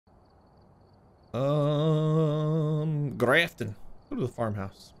Grafton. Go to the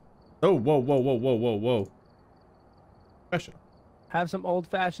farmhouse. Oh, whoa, whoa, whoa, whoa, whoa, whoa. Professional. Have some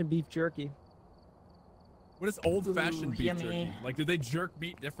old-fashioned beef jerky. What is old-fashioned beef yummy. jerky? Like, do they jerk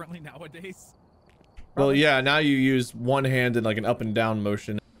meat differently nowadays? Well, yeah, now you use one hand in like an up and down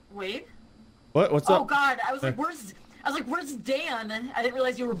motion. Wait. What? What's Oh up? God! I was like, where's Dan? I didn't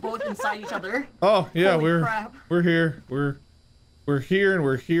realize you were both inside each other. Oh yeah, Holy crap. we're here. We're here and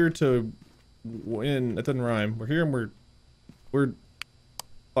we're here to win. That doesn't rhyme. We're here and we're.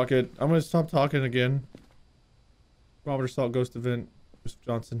 Fuck it. I'm gonna stop talking again. Robert Salt Ghost Event. Mr.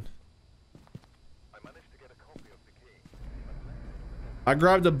 Johnson. I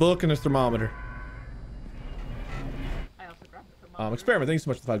grabbed a book and a thermometer. I also grabbed the thermometer. Experiment. Thanks so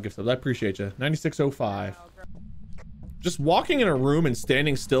much for the 5 gift subs. I appreciate you. 9605. Just walking in a room and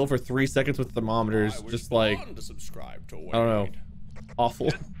standing still for 3 seconds with thermometers, just like I don't know, awful.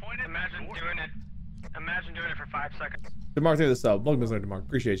 Imagine doing it for 5 seconds. DeMark, thank you for the sub. Welcome to DeMark.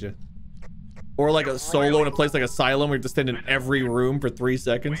 Appreciate you. Or like a solo in a place like Asylum where you have to stand in every room for 3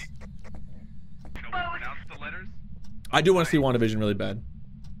 seconds. I do want to see WandaVision really bad.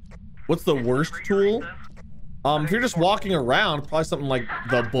 What's the worst tool? If you're just walking around, probably something like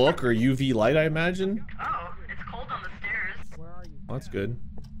the book or UV light, I imagine. Oh, it's cold on the stairs. Where are you? Oh, that's good.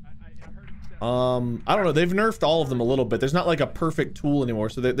 I don't know. They've nerfed all of them a little bit. There's not like a perfect tool anymore,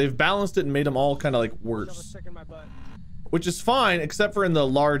 so they've balanced it and made them all kind of like worse. Which is fine, except for in the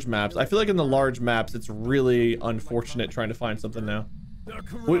large maps. I feel like in the large maps, it's really unfortunate trying to find something now.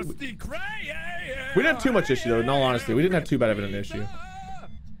 We didn't have too much issue though, in all honesty. We didn't have too bad of an issue.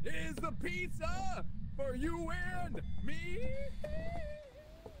 Is the pizza for you and me?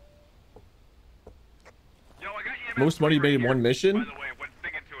 Yo, I got EMF Most money you made in one mission? By the way, what's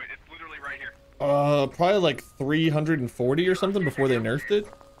sticking to it? It's literally right here. Probably like 340 or something before they nerfed it.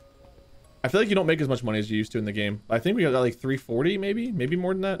 I feel like you don't make as much money as you used to in the game. I think we got like 340 maybe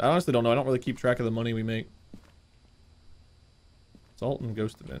more than that. I honestly don't know. I don't really keep track of the money we make. Salt and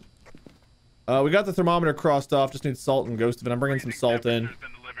Ghost Event. We got the thermometer crossed off. Just need salt and Ghost Event. I'm bringing some salt in. In the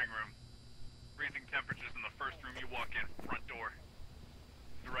living room. Freezing temperatures in the first room you walk in. Front door.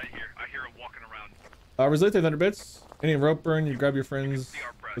 It's right here. I hear him walking around. Resilience 100 bits. Any rope burn, you grab your friends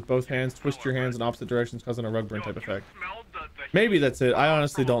with both hands, twist your hands in opposite directions, causing a rug burn type effect. Maybe that's it. I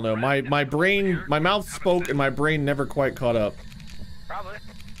honestly don't know. My mouth spoke and my brain never quite caught up. Probably.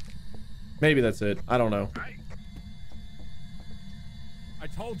 Maybe that's it. I don't know. I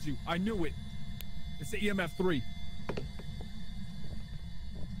told you. I knew it. It's the EMF 3.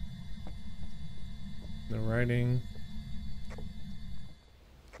 No writing.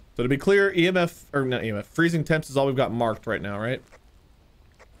 So to be clear, EMF, or not EMF, freezing temps is all we've got marked right now, right?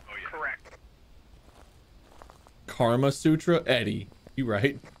 Oh yeah. Correct. Karma Sutra? Eddie. You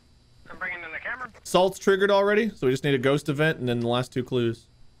right. I'm bringing in the camera. Salt's triggered already, so we just need a ghost event and then the last 2 clues.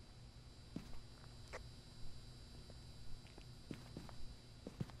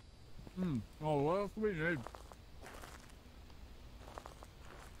 Oh, what else do we need?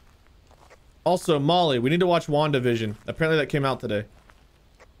 Also, Molly, we need to watch WandaVision. Apparently that came out today.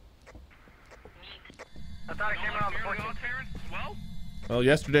 I thought it came out on the 14th. Well, Well,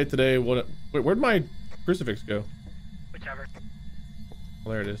 yesterday, today, what? Wait, where'd my crucifix go? whichever.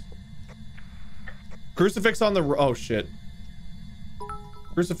 Well, there it is. Crucifix on the... Oh, shit.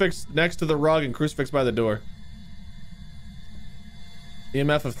 Crucifix next to the rug and crucifix by the door.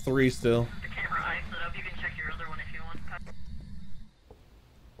 EMF of 3 still. The camera eyes lit up. You can check your other one if you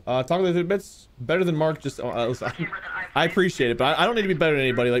want. Talk to the bits better than Mark. Just listen, I appreciate it, but I don't need to be better than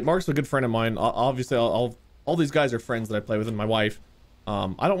anybody. Like Mark's a good friend of mine. Obviously, all these guys are friends that I play with, and my wife.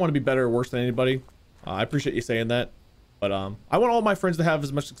 I don't want to be better or worse than anybody. I appreciate you saying that, but I want all my friends to have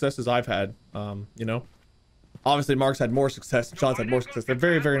as much success as I've had. You know, obviously Mark's had more success, and Sean's had more success. They're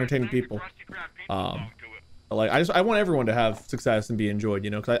very, very entertaining people. Like I want everyone to have success and be enjoyed.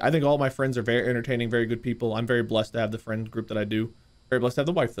 You know, because I think all my friends are very entertaining, very good people. I'm very blessed to have the friend group that I do. Very blessed to have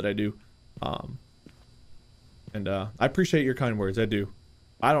the wife that I do. And I appreciate your kind words. I do.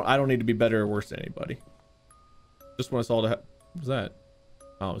 I don't need to be better or worse than anybody. Just want us all to have. What was that?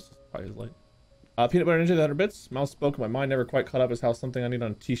 Oh, it's probably his light. Peanut butter ninja, 100 bits. Mouth spoke. My mind never quite caught up as how something I need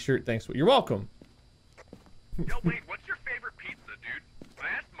on a t-shirt. Thanks. You're welcome. Yo, wait, what's your favorite pizza, dude? I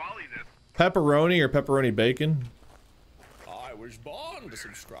asked Molly this. Pepperoni or pepperoni bacon? I was born to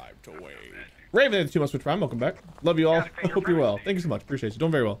subscribe to Wade. Raven, 2 months with Prime. Welcome back. Love you all. Hope you're well. Thank you so much. Appreciate you.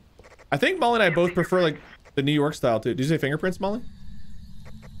 Doing very well. I think Molly and I both prefer like the New York style too. Did you say fingerprints, Molly?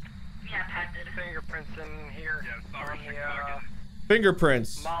 Yeah, Pat did. Fingerprints in here. Yeah, sorry,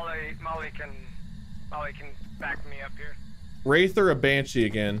 Fingerprints. Molly can back me up here. Wraith or a Banshee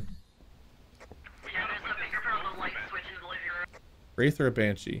again? Wraith or a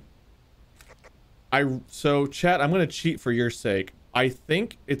Banshee? So chat, I'm gonna cheat for your sake. I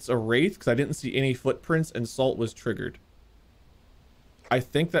think it's a Wraith because I didn't see any footprints and salt was triggered. I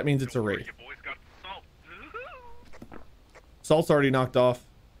think that means it's a Wraith. Your boys got salt. Salt's already knocked off.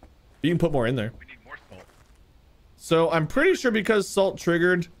 You can put more in there. We need more salt. So I'm pretty sure because salt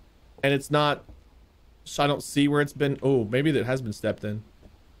triggered and it's not, I don't see where it's been. Oh, maybe it has been stepped in.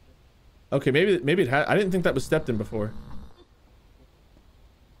 Okay, maybe it had. I didn't think that was stepped in before.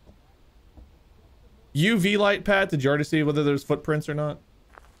 UV light, Pat, did you already see whether there's footprints or not?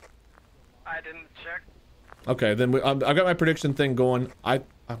 I didn't check. Okay, then I've got my prediction thing going. I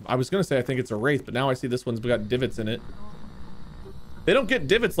was gonna say I think it's a Wraith, but now I see this one's got divots in it. They don't get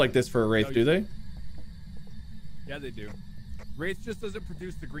divots like this for a Wraith, do they? Yeah, they do. Wraith just doesn't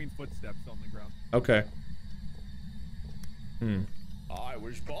produce the green footsteps on the ground. Okay. I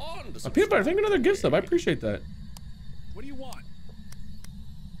was born to Peanut butter, thank you for another gift subscribe sub. I appreciate that. What do you want?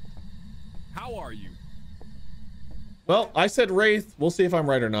 How are you? Well, I said Wraith. We'll see if I'm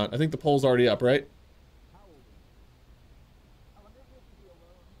right or not. I think the poll's already up, right?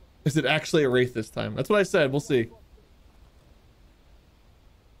 Is it actually a Wraith this time? That's what I said. We'll see.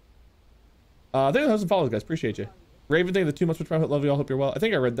 Thank you for some follows, guys. Appreciate you. Raven, thank you for the 2 months for trying. Love you all. Hope you're well. I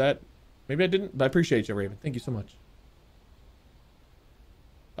think I read that. Maybe I didn't, but I appreciate you, Raven. Thank you so much.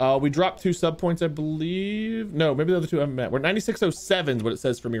 We dropped 2 sub points, I believe. No, maybe the other 2 haven't met. We're 9607 is what it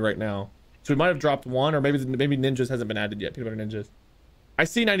says for me right now. So we might have dropped 1, or maybe Ninjas hasn't been added yet. Peanut butter Ninjas. I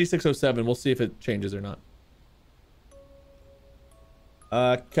see 9607. We'll see if it changes or not.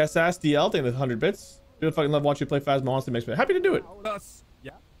 Kessas DL, thank you for the 100 bits. Dude, I fucking love watching you play Phasmo. Honestly, makes me happy to do it. Us.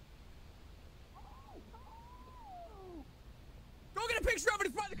 Yeah. Go get a picture of it.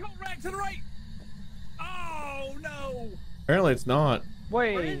 It's by the coat rack to the right. Oh no. Apparently, it's not.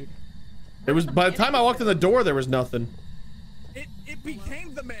 Wait. It was by the time I walked in the door, there was nothing. It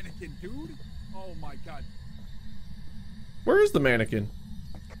became the mannequin, dude. Oh my god. Where is the mannequin?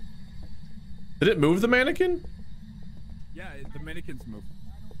 Did it move the mannequin? Yeah, the mannequins move.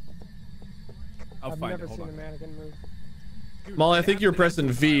 I'll I've find never it. Hold seen on. a mannequin move. Dude, Molly, I it think you're happened pressing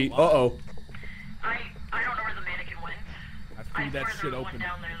after V. my life. Uh-oh. I don't know where the mannequin went. I I threw that swear shit there was one open.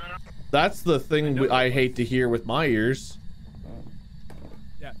 down there though. That's the thing I hate to hear with my ears.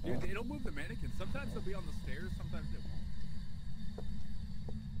 Yeah, dude, it'll move the mannequin. Sometimes they'll be on the stairs, sometimes it won't.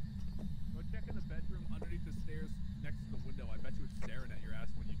 Go check in the bedroom underneath the stairs next to the window. I bet you it's staring at your ass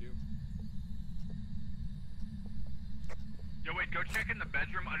when you do. Yo, wait, go check in the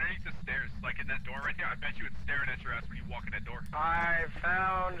bedroom underneath the stairs, like in that door right there. I bet you it's staring at your ass when you walk in that door. I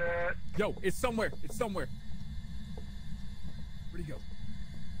found it. Yo, it's somewhere. It's somewhere. Where'd he go?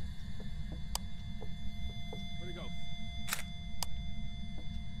 Where'd he go?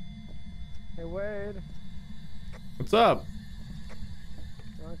 Hey, Wade. What's up?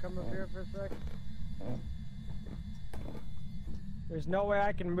 You wanna come up here for a sec? There's no way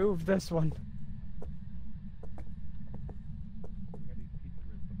I can move this one.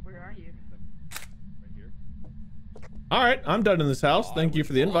 Where are you? Right here. All right, I'm done in this house. Thank you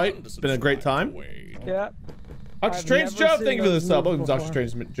for the invite. It's been a great time. Yeah. Dr. I've Strange never Joe, seen thank you for the those sub. move Welcome, Dr. before.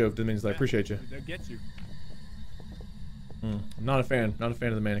 Strange Joe. That means I appreciate you. They'll get you. I'm not a fan. Not a fan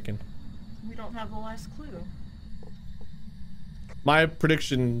of the mannequin. We don't have the last clue. My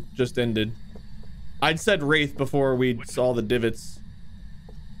prediction just ended. I'd said Wraith before we saw the divots.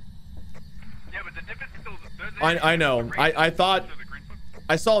 Yeah, but the divots still. I know. I thought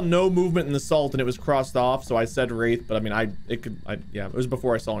I saw no movement in the salt and it was crossed off, so I said Wraith. But I mean, yeah, it was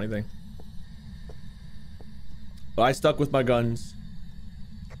before I saw anything. But I stuck with my guns.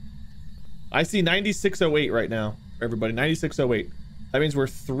 I see 9608 right now, everybody. 9608. That means we're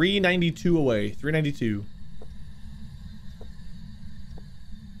 392 away. 392.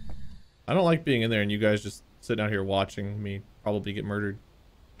 I don't like being in there and you guys just sitting out here watching me probably get murdered.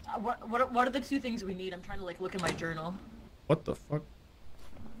 What are the 2 things we need? I'm trying to like look in my journal. What the fuck?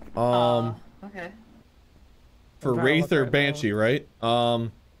 Okay. For I'm trying to Wraith look or right Banshee, now. right?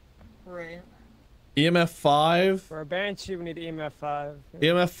 Right. EMF 5, For a Banshee, we need EMF 5.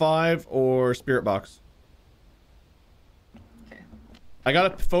 EMF 5 or Spirit Box. Okay. I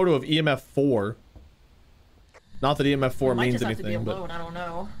got a photo of EMF 4. Not that EMF 4 It might means just have to be anything, but alone, I don't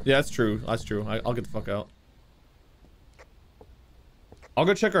know. yeah, that's true. That's true. I'll get the fuck out. I'll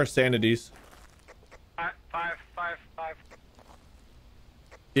go check our sanities. 5.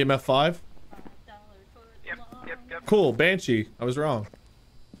 EMF 5. Yep. Cool. Banshee. I was wrong.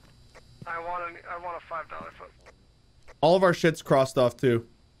 I want a $5 foot. All of our shit's crossed off too.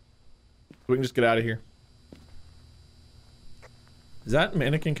 We can just get out of here. Does that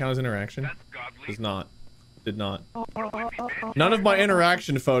mannequin count as interaction? That's godly. Does not. did not. None of my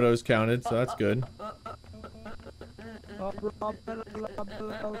interaction photos counted, so that's good.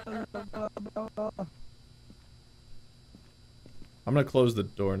 I'm gonna close the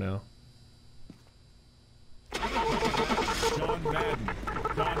door now. John Madden.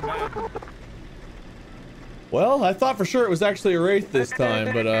 John Madden. Well, I thought for sure it was actually a wraith this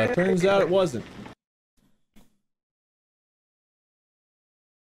time, but turns out it wasn't.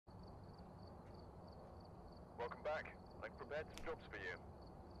 Welcome back. I've prepared some jobs for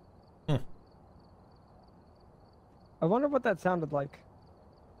you. I wonder what that sounded like.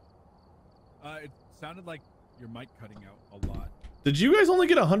 It sounded like your mic cutting out a lot. Did you guys only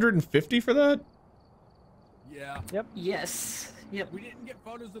get 150 for that? Yeah. Yep. Yes. Yep. We didn't get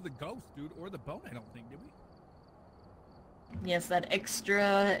photos of the ghost, dude, or the bone, I don't think, did we? Yes, that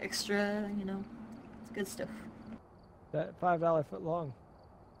extra, you know, it's good stuff. That $5 foot long.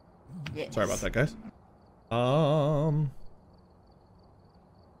 Yes. Sorry about that, guys.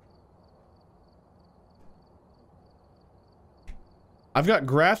 I've got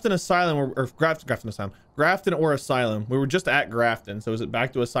Grafton Asylum or Grafton Asylum. Grafton or Asylum. We were just at Grafton, so is it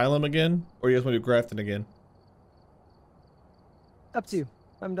back to Asylum again? Or you guys want to do Grafton again? Up to you.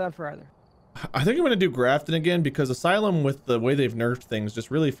 I'm down for either. I think I'm gonna do Grafton again because Asylum, with the way they've nerfed things, just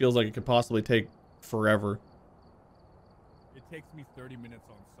really feels like it could possibly take forever. It takes me 30 minutes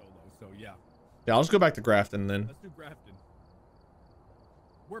on solo, so yeah. Yeah, I'll just go back to Grafton then. Let's do Grafton.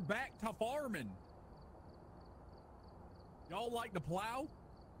 We're back to farming. Y'all like to plow?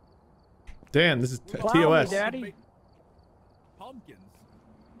 Dan, this is Plow TOS. me, Daddy. Pumpkins.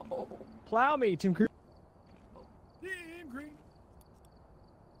 Oh. Plow me, Tim Crew. Damn green.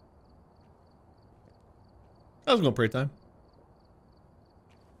 That was going pretty time.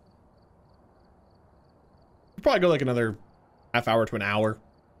 We'll probably go like another half hour to an hour.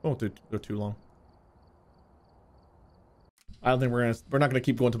 Won't go too long. I don't think we're not gonna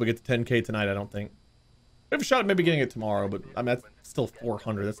keep going until we get to 10K tonight. I don't think. We have a shot at maybe getting it tomorrow, but I mean that's still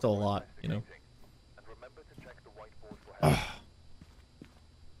 400. That's still a lot, you know.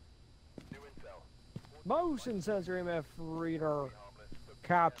 Motion sensor EMF reader.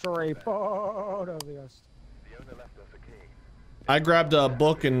 Capture a photo of this. I grabbed a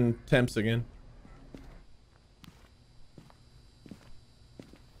book and temps again.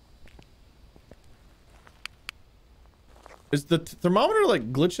 Is the thermometer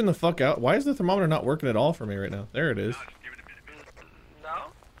like glitching the fuck out? Why is the thermometer not working at all for me right now? There it is. No?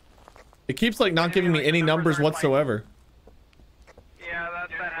 It keeps like not giving me any numbers whatsoever. Yeah,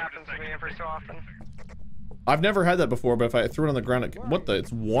 that happens to me every so often. I've never had that before, but if I threw it on the ground, what the?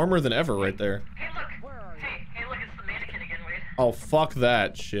 It's warmer than ever right there. Hey, look. Hey, look, it's the mannequin again, Wade. Oh, fuck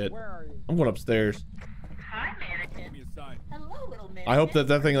that shit. Where are you? I'm going upstairs. Hi, Give me mannequin. a sign. Hello, little mannequin. I hope that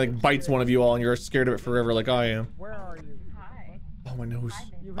that thing like bites one of you all and you're scared of it forever like I am. Where are you? Hi. Oh, my nose.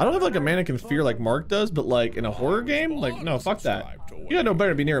 I don't have like a mannequin fear like Mark does, but like in a horror game, like no, fuck that. You gotta know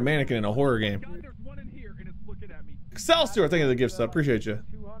better to be near a mannequin in a horror game. God, there's one in here and it's looking at me. Excelsior, thank you for the gift sub. Appreciate you.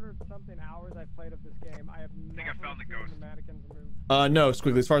 200 something hours I've played of this game. I have think I found the never ghost. seen the mannequins move. No,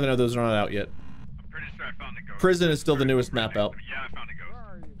 Squiggly, as far as I know, those are not out yet. I'm pretty sure I found the ghost. Prison is still the newest map out. Yeah, I found a Where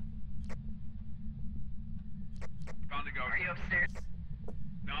ghost. are you? Found a ghost. Are you upstairs?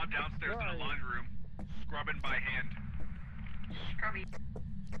 No, I'm downstairs Where in are the you? laundry room, scrubbing by hand. Scrubby.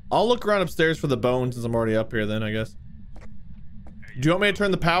 I'll look around upstairs for the bones since I'm already up here then, I guess. Do you want me to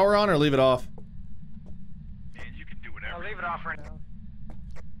turn the power on or leave it off? Man, you can do I'll whatever. leave it off right now.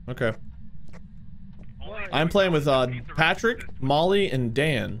 Okay. Only I'm playing with Patrick, Molly, and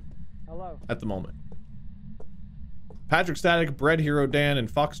Dan Hello. at the moment. Patrick Static, Bread Hero Dan,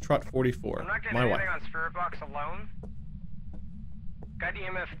 and Foxtrot 44. I'm not getting My anything wife. on Spirit Box alone. Got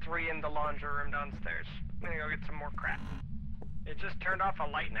EMF 3 in the laundry room downstairs. I'm gonna go get some more crap. It just turned off a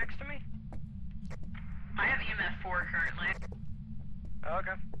light next to me? I have EMF 4 currently. Oh,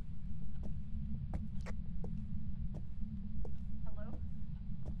 okay. Hello?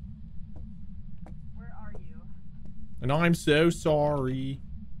 Where are you? And I'm so sorry.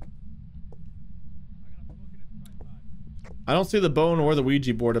 I don't see the bone or the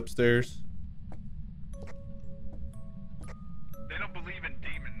Ouija board upstairs. They don't believe in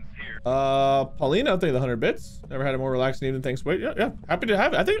demons here. Paulina, thank you the 100 bits. Never had a more relaxing evening. Thanks. Wait, yeah. Happy to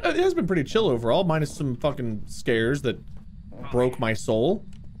have it. I think it has been pretty chill overall, minus some fucking scares that broke my soul.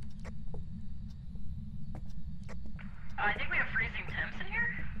 I think we have freezing temps in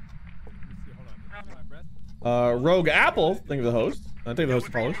here. Let me see, hold on. Let me see my breath. Rogue Apple, thank you for the host. I think the host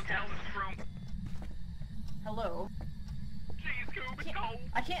follows. Hello. Jeez, Goob, it's cold.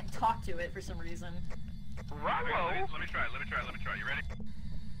 I can't talk to it for some reason. Okay, let me try. You ready?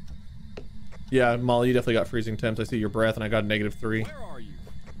 Yeah, Molly, you definitely got freezing temps. I see your breath, and I got -3. Where are you?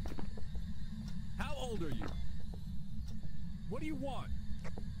 How old are you? What do you want?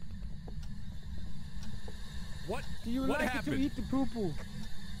 What? Do you what like happened? it to eat the poo-poo?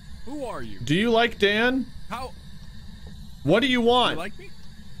 Who are you? Do you like Dan? How? What do you You want like me?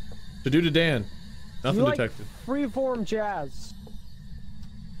 to do to Dan? Nothing You like detected. freeform jazz.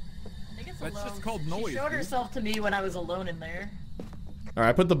 I think it's That's alone. just called She noise, showed dude. herself to me when I was alone in there. All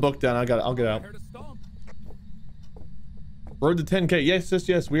right, put the book down. I'll get I out. heard a stomp. Road to 10K. Yes, yes,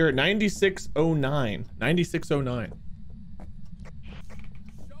 yes. We are at 9609. 9609.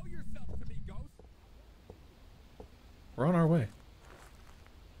 Show yourself to me, ghost. We're on our way.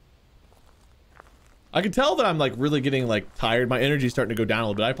 I can tell that I'm like really getting like tired. My energy's starting to go down a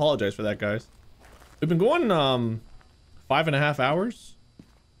little bit. I apologize for that, guys. We've been going 5.5 hours.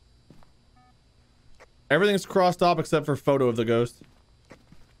 Everything's crossed off except for photo of the ghost.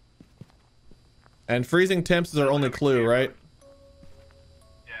 And freezing temps is our only clue, right?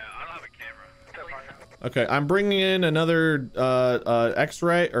 Yeah, I don't have a camera. Okay, I'm bringing in another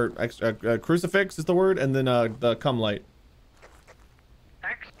X-ray or crucifix is the word, and then the cum light.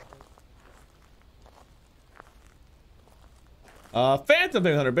 X. Phantom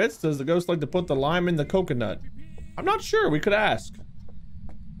 800 bits. Does the ghost like to put the lime in the coconut? I'm not sure. We could ask.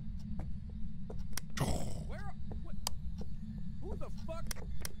 Where? What? Who the fuck?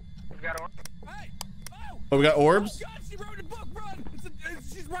 We've got Hey! Oh! Oh, we got orbs. Oh God! She wrote a book. Run!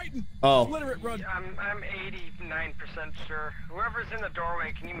 She's writing. Oh. She's literate. Run. I'm 89% sure. Whoever's in the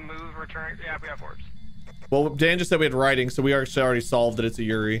doorway, can you move? Return. Yeah, we have orbs. Well, Dan just said we had writing, so we actually already solved it. It's a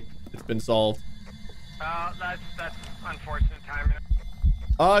Yuri. It's been solved. That's unfortunate timing.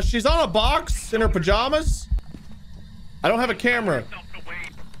 She's on a box in her pajamas. I don't have a camera.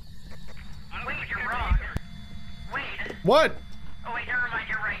 Wait, you're wrong. Wait. What? Oh wait, never mind.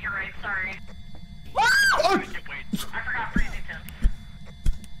 You're right. Sorry. Oh! I forgot freezing temps.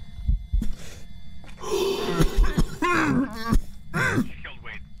 She killed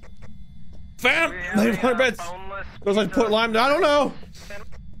Wade. Fam! 800 bits. Goes like put lime. I don't know.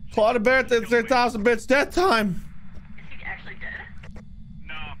 Plot a bet that's 1,000 bits. Death time. Is he actually dead?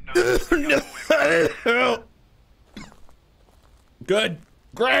 No. Good.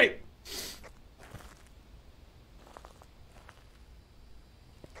 Great.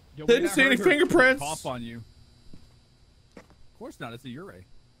 Yo, Didn't wait, I see any heard her fingerprints. Cough on you. Of course not. It's a Ure.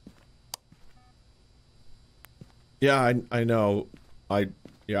 Yeah, I know.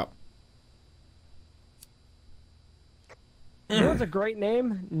 Yeah. You know what's a great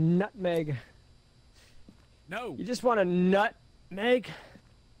name? Nutmeg. No. You just want a nutmeg?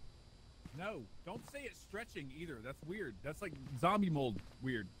 No. Don't say it's stretching either. That's weird. That's like zombie mold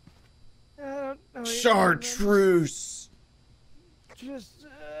weird. I don't know. Chartreuse. Just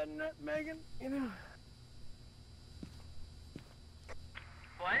nutmegging, you know.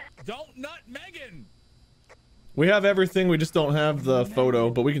 What? Don't nut Megan. We have everything. We just don't have the photo,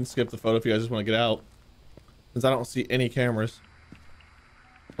 but we can skip the photo if you guys just want to get out. Since I don't see any cameras.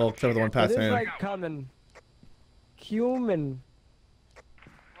 Well, except for the one It past is hand. like coming. Cumin.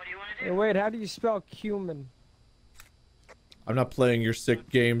 What do you want to Hey, do? wait, how do you spell cumin? I'm not playing your sick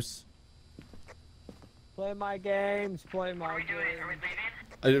games. Play my games, play my Are we games.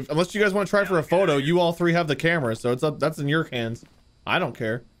 leaving? Unless you guys want to try for a photo, you all three have the camera, so it's up. That's in your hands. I don't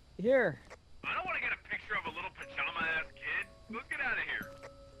care. Here. I don't want to get a picture of a little pajama-ass kid. Let's get out of here.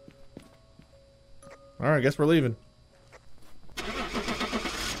 All right, I guess we're leaving.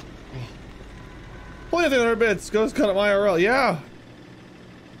 Only 100 bits. Ghost cut up my IRL. Yeah.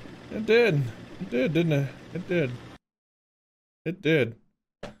 It did. It did, didn't it? It did. It did.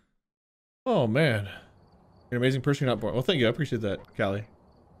 Oh, man. You're an amazing person. You're not born. Well, thank you. I appreciate that, Callie.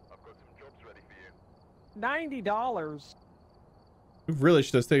 I've got some jobs ready for you. $90. We really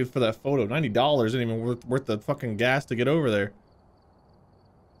should have stayed for that photo. $90 isn't even worth the fucking gas to get over there.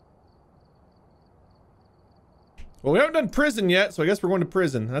 Well, we haven't done prison yet, so I guess we're going to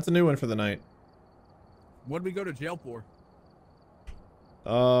prison. That's a new one for the night. What'd we go to jail for?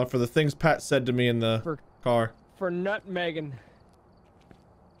 For the things Pat said to me in the car. For nutmegging.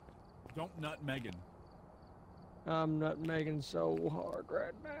 Don't nut Megan. I'm nutmegging so hard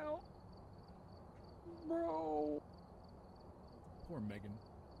right now. Bro. Poor Megan.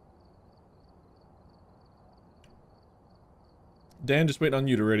 Dan, just waiting on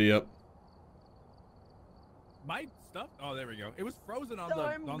you to ready up. My stuff? Oh, there we go. It was frozen on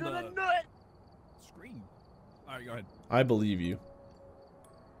I'm the gonna nut. screen. All right, go ahead. I believe you.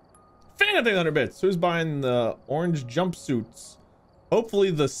 Fan of 800 bits. Who's buying the orange jumpsuits?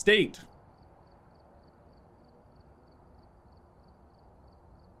 Hopefully the state.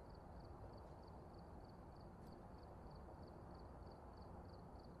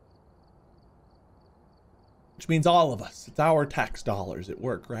 which means all of us. It's our tax dollars at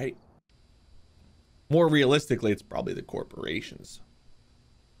work, right? More realistically, it's probably the corporations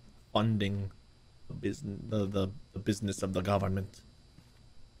funding the business, the business of the government.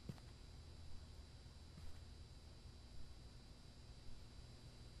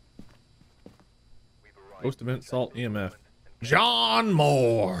 Post event salt EMF. John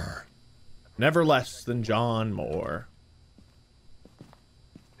Moore. Never less than John Moore.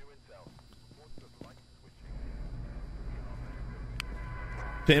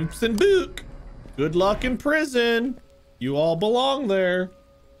 Pimps and Book. Good luck in prison. You all belong there.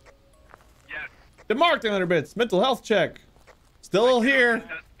 Yes. DeMark 300 bits. Mental health check. Still here.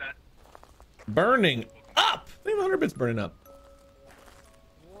 Burning up. I think 100 bits burning up.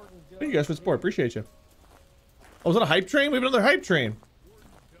 Thank you guys for the support. Appreciate you. Oh, was that a hype train? We have another hype train.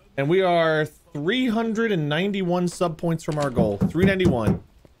 And we are 391 sub points from our goal. 391.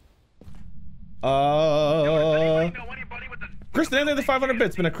 Kristen, Anthony, the 500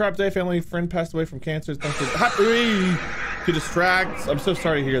 bits. Been a crap day. Family friend passed away from cancer. Thanks to distract. I'm so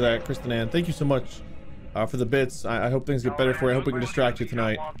sorry to hear that, Kristen Ann. Thank you so much for the bits. I hope things get better for you. I hope we can distract you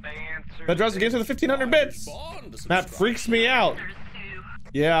tonight. That draws again to the 1500 bits. That freaks me out.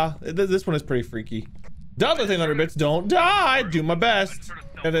 Yeah, this one is pretty freaky. Double 100 bits. Don't die. Do my best.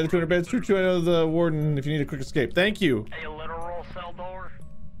 And then the 200 bits. Shoot you into the warden if you need a quick escape. Thank you. A literal cell door.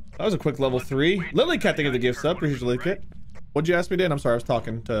 That was a quick level 3. Lily Cat, thank you for the gifts up. Appreciate you, Lily Cat. What'd you ask me, Dan? I'm sorry, I was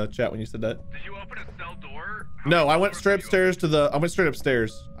talking to chat when you said that. Did you open a cell door? No, I went straight upstairs to the. I went straight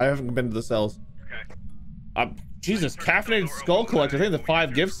upstairs. I haven't been to the cells. Okay. Jesus, caffeinated skull collector. I think the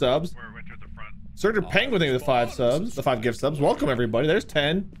 5 gift subs. Surger Penguin, thank you for the 5 subs. The 5 gift subs. Welcome everybody. There's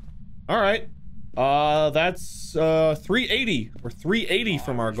 10. All right. That's 380. We're 380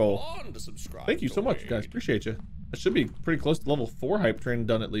 from our goal. Thank you so much, guys. Appreciate you. That should be pretty close to level 4 hype train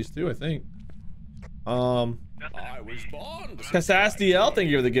done at least too, I think. Cassastiel, thank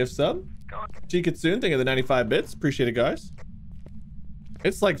you for the gift sub. Chikatsun, thank you for the 95 bits. Appreciate it, guys.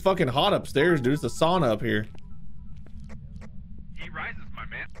 It's like fucking hot upstairs, dude. It's a sauna up here. He rises, my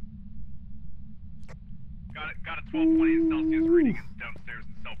man. Got a 1220 Celsius reading downstairs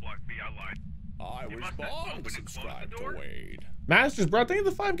in cell block B. I lied. I was born to subscribe to Wade. Masters, bro, thank you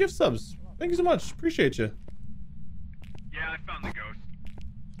for the 5 gift subs. Thank you so much. Appreciate you. Yeah, I found the ghost.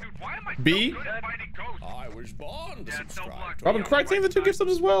 Dude, why am I B? so good at fighting ghosts? I was born to subscribe to Robin Cright, thank you for the 2 gift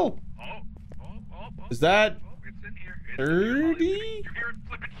subs as well. Is that It's in here. 30? You hear it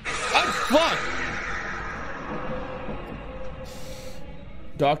flipping. Oh, fuck!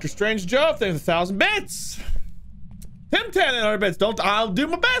 Dr. Strange Joe, thank you for the 1,000 bits. Tim 10 100 bits. I'll do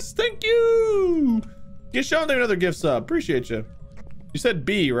my best. Thank you. Get shown there another gift sub. Appreciate you. You said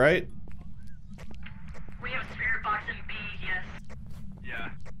B, right? We have a spirit box in B, yes. Yeah.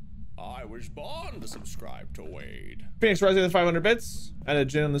 I was born to subscribe to Wade. Phoenix Rising the 500 bits. I had a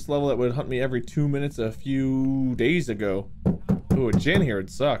Jin on this level that would hunt me every 2 minutes a few days ago. Ooh, a Jin here would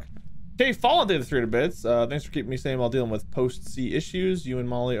suck. Okay, Fallen did the 300 bits. Thanks for keeping me sane while dealing with post-C issues. You and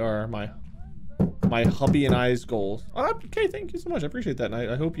Molly are my hubby and I's goals. Okay, thank you so much. I appreciate that. And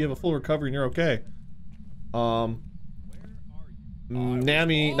I hope you have a full recovery and you're okay.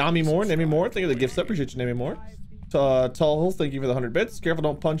 Nami Moore, thank you for the gifts. I appreciate you, Nami Moore. Tull, thank you for the 100 bits. Careful,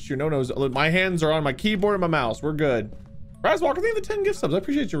 don't punch your no-nos. My hands are on my keyboard and my mouse. We're good. Raz Walker, thank you for the 10 gift subs. I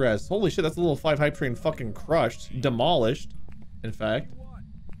appreciate you, Raz. Holy shit, that's a little 5 hype train fucking crushed. Demolished, in fact.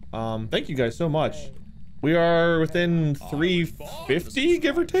 Thank you guys so much. We are within 350,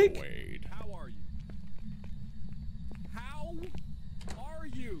 give or take. How are you? How are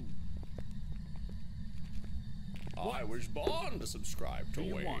you? I was born to subscribe to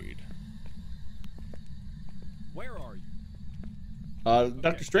Wade. Where are you?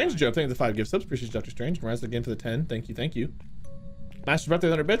 Dr. Strange Joe, thank you for the 5 gift subs. Appreciate you, Dr. Strange. Rise again for the 10. Thank you. Master Breath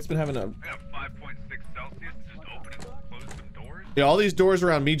 100 bits. Been having a. I have 5.6 Celsius. Just open and close some doors. Yeah, all these doors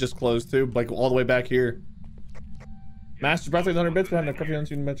around me just closed too, like all the way back here. Master Breath 100 bits. Been having a crappy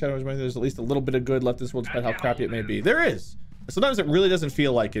unseen med shadows. There's at least a little bit of good left in this world, despite how crappy it may be. There is. Sometimes it really doesn't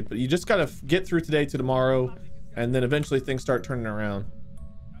feel like it, but you just gotta get through today to tomorrow, and then eventually things start turning around.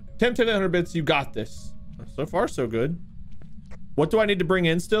 10 100 bits. You got this. So far, so good. What do I need to bring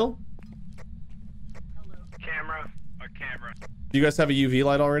in still? Camera. A camera. Do you guys have a UV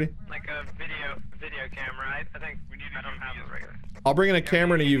light already? Like a video camera. I think we need. I don't have a regular. I'll bring in a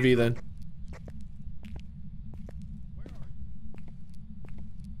camera and a UV then.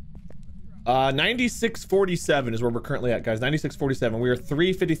 Uh, 9647 is where we're currently at, guys. 9647. We are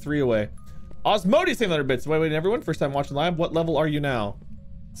 353 away. Osmodes, 100 bits. Wait, everyone. First time watching live. What level are you now?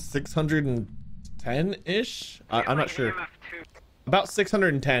 610-ish? I'm not sure. About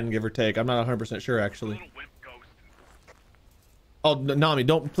 610, give or take. I'm not 100% sure, actually. Little wimp Oh, Nami,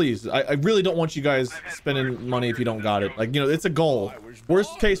 don't, please. I really don't want you guys spending money if you don't got it. Like, you know, it's a goal.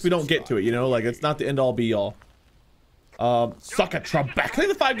 Worst case, we don't get to it, you know? Like, it's not the end-all, be-all. Suck a Trebek. I think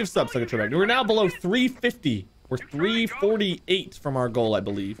the 5 gift subs suck a Trebek. We're now below 350. We're 348 from our goal, I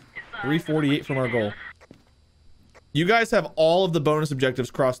believe. 348 from our goal. You guys have all of the bonus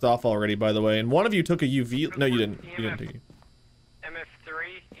objectives crossed off already, by the way. And one of you took a UV. No, you didn't. You didn't take it. MF3,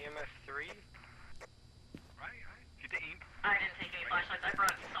 EMF3. I didn't take any flashlights. I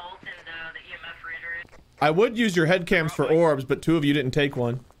brought salt and the EMF reader. I would use your head cams for orbs, but 2 of you didn't take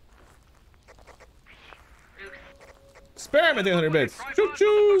one. Experiment 100 bits.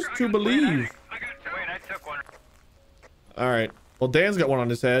 Choose to believe. Wait, I took one. All right. Well, Dan's got one on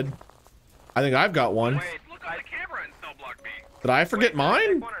his head. I think I've got one. Wait, Look on the camera and cell block me. Did I forget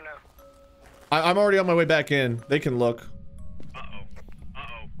mine? one or no? I'm already on my way back in. They can look.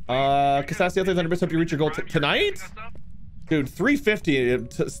 Cassassi, 100 bits. Hope you reach your goal tonight. Dude,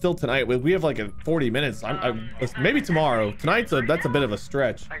 350 still tonight. We have like a 40 minutes. Maybe tomorrow. Tonight's that's a bit of a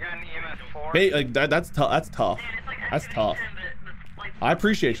stretch. I got an EMF4. Hey, like that's tough. That's tough. That's tough. I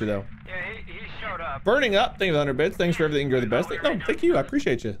appreciate you though. Yeah, he showed up. Burning up. Thank you for 100 bits. Thanks for everything. You're the best. No, thank you. I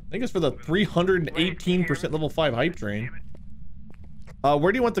appreciate you. Thank you for the 318% level 5 hype train.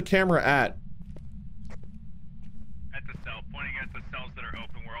 Where do you want the camera at? At the cell, pointing at the cells that are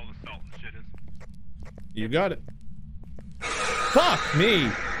open where all the salt and shit is. You got it. Fuck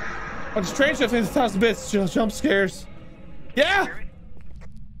me. I'm just train shifting 1,000 bits. Jump scares. Yeah.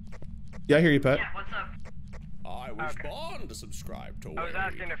 Yeah, I hear you, Pat. Yeah, what's up? I was born to subscribe to I was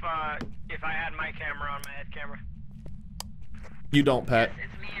asking if I had my camera on my head camera. You don't, Pat.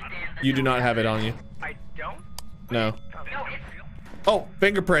 It's me and Dan. You do not have it on you. I don't? No. No, it's Oh,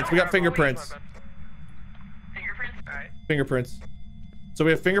 fingerprints. We got fingerprints. fingerprints. Alright. Fingerprints. So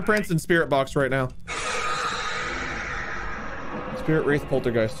we have fingerprints and spirit box right now. Spirit Wraith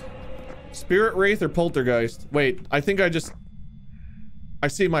Poltergeist. Spirit Wraith or Poltergeist? Wait, I think I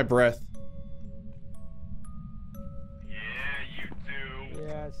see my breath. Yeah, you do.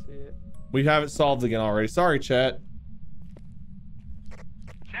 Yeah, I see it. We have it solved again already. Sorry, chat.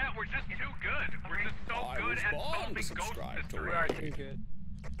 Chat, we're just too good. We're just so I good was at born to solving ghost subscribe to mysteries. We are too good.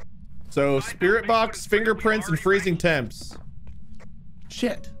 So spirit box, fingerprints, and freezing temps.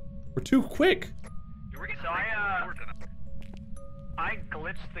 Shit. We're too quick. We're getting So I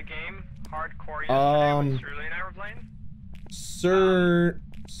glitched the game hardcore yesterday when Shirley and I were playing.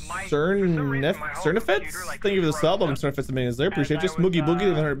 Cernifets? Thank you for the sub. Welcome Cernifets the minions there. Appreciate you. Smoogie Boogie,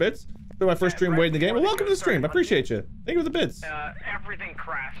 100 bits. For my first stream waiting the game. Well, welcome to the stream. I appreciate you. Thank you for the bits. Everything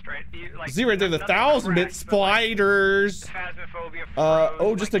crashed, right? Z right there, the 1,000-bit spiders. Phasmophobia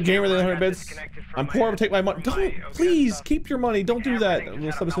Oh, just a gamer with 100 bits. I'm poor, but take my money. Don't, please, keep your money. Don't do that.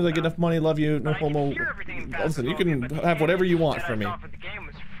 We'll sub as soon as I get enough money. Love you. No homo. Listen, you can have whatever you want from me.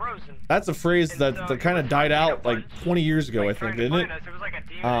 That's a phrase that kind of died out like 20 years ago, I think, didn't it?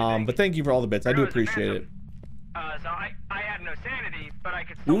 But thank you for all the bits. I do appreciate it. So I had no sanity, but I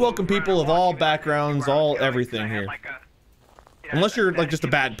could We welcome people of all backgrounds, all everything here. Unless you're like just a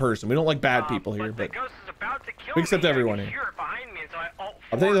bad person. We don't like bad people here, but we accept everyone here.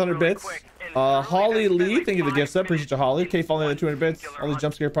 I'll take the 100 bits. Holly Lee, thank you for the gift sub. Appreciate you, Holly. Okay, following the 200 bits. All these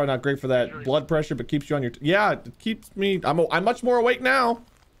jump scare probably not great for that blood pressure, but keeps you on your. Yeah, it keeps me. I'm much more awake now,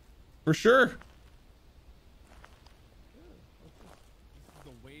 for sure.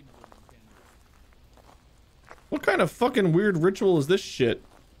 What kind of fucking weird ritual is this shit?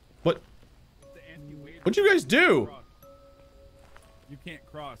 What'd you guys do? You can't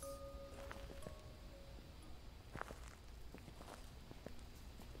cross.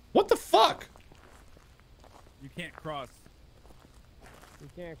 What the fuck? You can't cross. You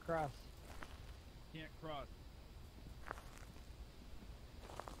can't cross. Can't cross.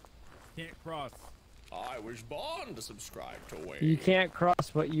 Can't cross. I was born to subscribe to Wayne. You can't cross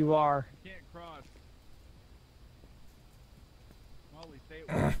what you are. You can't cross. Molly, say it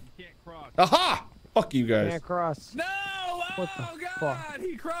once. You can't cross. Aha! Fuck you guys. Can't cross. No! What the Oh fuck? God!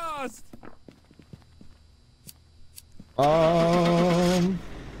 He crossed.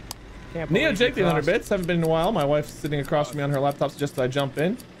 Can't Neo believe Jake, you 100 crossed. bits. Haven't been in a while. My wife's sitting across from me on her laptop, suggested I jump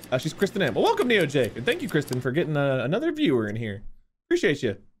in. She's Kristen M. Well, welcome, Neo Jake. And thank you, Kristen, for getting another viewer in here. Appreciate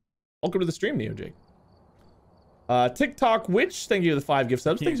you. Welcome to the stream, Neo Jake. TikTok Witch, thank you for the 5 gift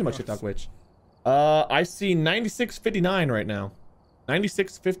subs. Thanks so much, TikTok Witch. I see 96.59 right now.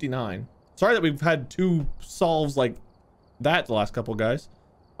 96.59. Sorry that we've had 2 solves like that the last couple, guys.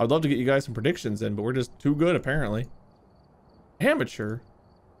 I'd love to get you guys some predictions in, but we're just too good, apparently. Amateur.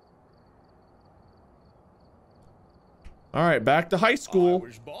 All right, back to high school.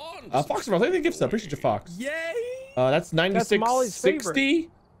 Fox, thank you for the gift sub. Appreciate you, Fox. Yay! That's Molly's 96.60.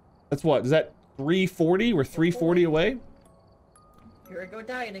 That's what? Is that 340? We're 340 away. Here I go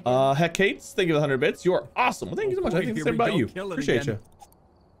dying again. Heck Hates, thank you for the 100 bits. You are awesome. Well, thank you so much. I boy, think the here same we about go, you. killing Appreciate again.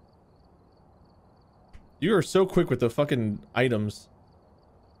 you. You are so quick with the fucking items.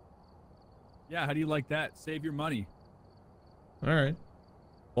 Yeah, how do you like that? Save your money. All right.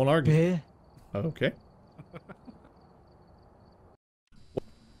 Won't argue. Yeah. Okay.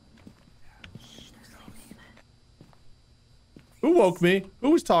 Who woke me? Who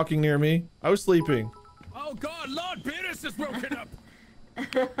was talking near me? I was sleeping. Oh God, Lord Beerus is woken up.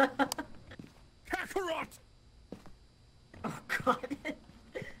 Kakarot! Oh god.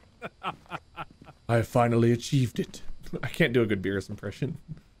 I finally achieved it. I can't do a good Beerus impression.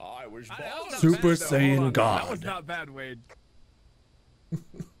 I was That born. was not Super bad, though. Hold Saiyan on. God. That was not bad, Wade.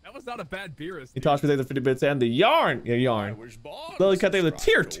 That was not a bad Beerus. He tossed me the 50 bits and the yarn. Yeah, I yarn. was born. Lily cut the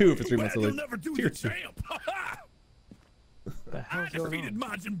tier 2 for 3 Well, months. you'll Lily. never do Tier the 2. champ. The I hell's going defeated on?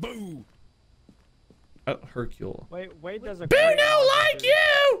 Majin Buu. Hercule. Wait does a Boo don't like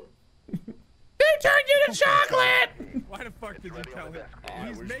you! Who turned you to chocolate? Why the fuck did you tell him?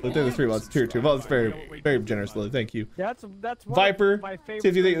 He's Look making at the 3 months. Tier 2. Well, it's very, Wait, very generous, Lily. Thank you. That's one Viper, of my favorite see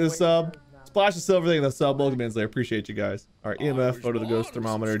if you think of the things sub. Wade does now. Splash of silver thing in the sub. Welcome in, Slayer. Appreciate you guys. All right, EMF, photo of the ghost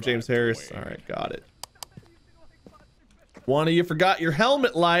thermometer. James Harris. All right, got it. One of you forgot your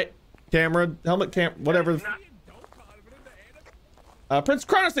helmet light. Camera, helmet cam, whatever. Prince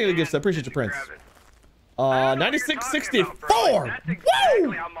Kronos, thank you for the gift. I appreciate you, Prince. 9664. That's exactly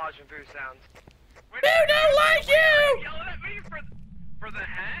Woo! how Majin Buu sounds. Who don't like you? Yelling at me for the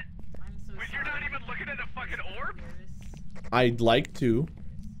hat? I'm so When sorry. you're not even looking at the fucking orb? I'd like to.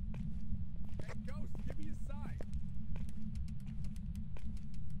 Hey, Ghost, give me a sign.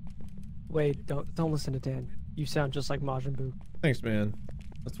 Wait, don't listen to Dan. You sound just like Majin Buu. Thanks, man.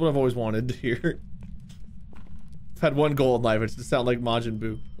 That's what I've always wanted to hear. I've had one goal in life. It's to sound like Majin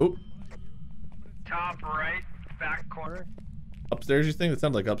Buu. Oh, Top right, back corner. upstairs, you think? It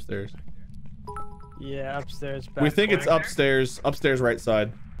sounds like upstairs. Yeah, upstairs. We Back think it's corner. upstairs. Upstairs, right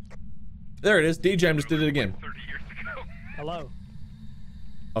side. There it is. DJ just did it again. 30 years ago. Hello.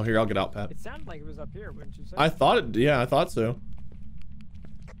 Oh, here, I'll get out, Pat. It sounded like it was up here, wouldn't you say? I thought it. Yeah, I thought so.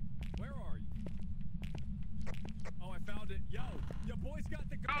 Where are you? Oh, I found it. Yo, your boy's got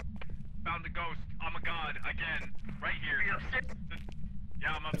the ghost. Found the ghost. I'm a god again. Right here.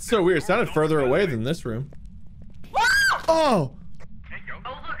 Yeah, I'm up. It's so weird. It sounded further away than this room. Oh! Hey, ghost.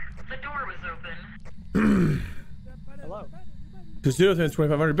 Oh look, the door was open. Hello. Kazuto, thanks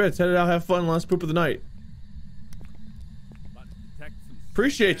 2,500 bits. Headed out, have fun. Last poop of the night. About to detect some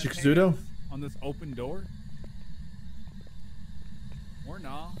Appreciate you, Kazuto. on this open door. Or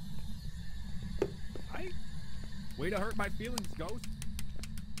nah. Right? Way to hurt my feelings, Ghost.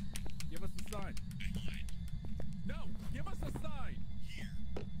 Give us a sign. No, give us a sign.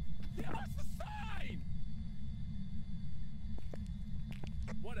 Give us a sign.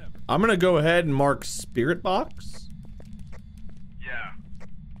 Whatever. I'm gonna go ahead and mark Spirit Box. Yeah.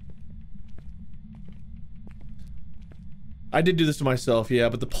 I did do this to myself, yeah,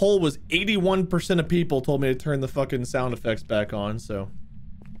 but the poll was 81% of people told me to turn the fucking sound effects back on, so.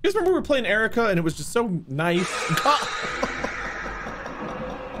 You guys remember we were playing Erica and it was just so nice?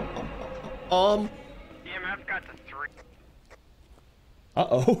 EMF got to 3.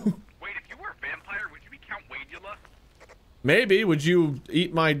 Uh-oh. Wait, if you were a vampire, would you be Count Wadula? Maybe. Would you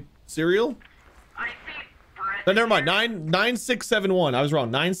eat my cereal? I see Brett. No, never mind. 9671. I was wrong.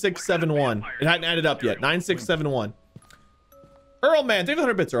 9671. It hadn't added up yet. 9671. Earl Man.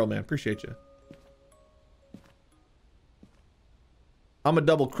 300 bits, Earl Man. Appreciate you. I'm a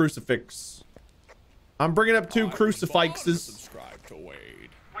double crucifix. I'm bringing up 2 crucifixes. Subscribe to Wade.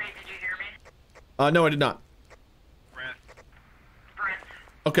 Wait, did you hear me? No, I did not. Breath. Brett.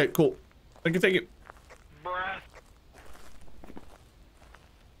 Okay, cool. Thank you, thank you. Breath.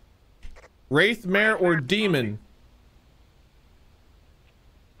 Wraith, Mare, or Demon?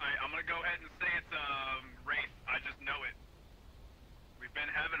 Alright, I'm gonna go ahead and say it's Wraith. I just know it. We've been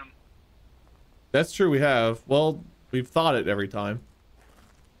having them. That's true, we have. Well, we've thought it every time.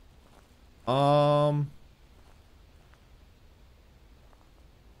 I'm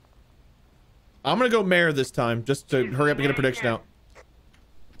gonna go Mare this time, just to hurry up and get a prediction out.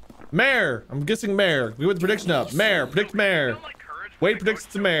 Mare! I'm guessing Mare. We went the prediction up. Mare, predict Mare. Wade predicts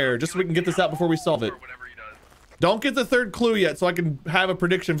it's a Mare, just so we can get this out before we solve it. Don't get the 3rd clue yet, so I can have a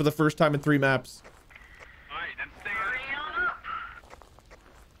prediction for the first time in 3 maps. Alright, then stay Hurry on up.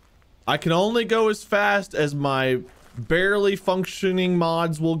 I can only go as fast as my barely functioning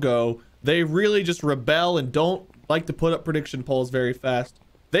mods will go. They really just rebel and don't like to put up prediction polls very fast.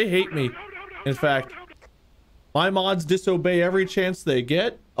 They hate me. In fact, my mods disobey every chance they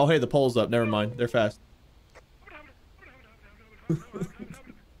get. Oh, hey, the poll's up. Never mind. They're fast.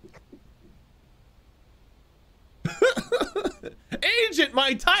 Agent,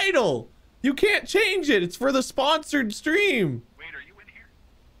 my title! You can't change it. It's for the sponsored stream. Wait, are you in here?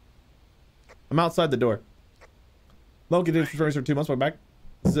 I'm outside the door. Loki did for 2 months. Welcome back.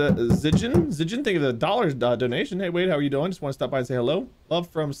 Zijin, thank you for the $1 donation. Hey, Wade, how are you doing? Just want to stop by and say hello. Love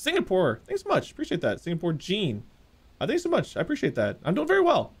from Singapore. Thanks so much. Appreciate that. Singapore Gene. Thanks so much. I appreciate that. I'm doing very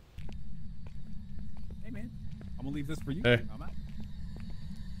well. Hey, man. I'm gonna leave this for you. Hey. I'm out.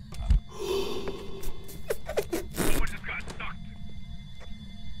 Someone just got stuck.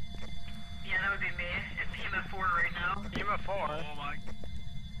 Yeah, that would be me. It's EMF 4 right now. EMF 4. Oh my.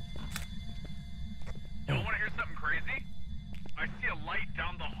 Y'all want to hear something crazy? I see a light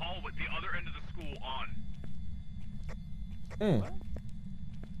down the hall with the other end of the school on. And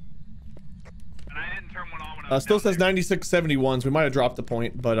I didn't turn one on when I was Still down says there. 9671s. We might have dropped the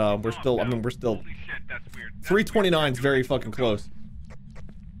point, but we're still. I mean, we're still. Holy shit, that's weird. That's 329 is very fucking close.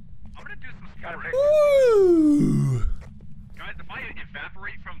 I'm gonna do some story. Woo! Guys, if I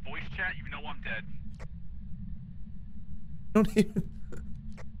evaporate from voice chat, you know I'm dead. Don't even.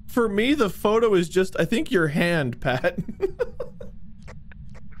 For me, the photo is just, I think, your hand, Pat. Looks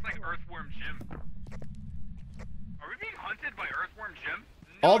like Earthworm Jim. Are we being hunted by Earthworm Jim?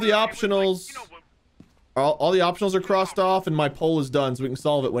 No, All the no, it was optionals, like, you know, what- all the optionals are crossed off, and my poll is done, so we can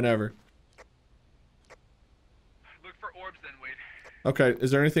solve it whenever. look for orbs then, Wade. Okay,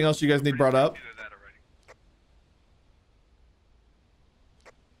 is there anything else you guys need brought up? Either that already.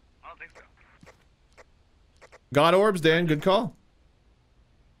 I don't think so. Got orbs, Dan. Good call.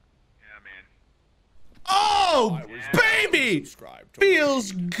 Yeah, man. Oh, baby!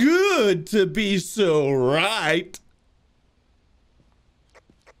 Feels good to be so right.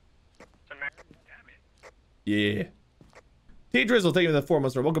 Yeah. T Drizzle, thank you for the 4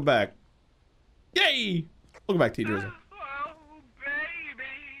 months. Welcome back. Yay! Welcome back, T Drizzle. Oh, baby.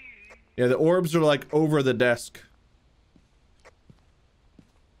 Yeah, the orbs are like over the desk.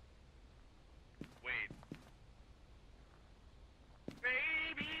 Wait.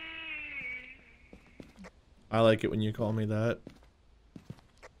 Baby. I like it when you call me that.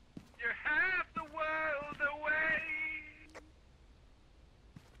 You're half the world away.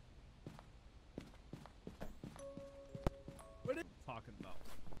 What are you talking about?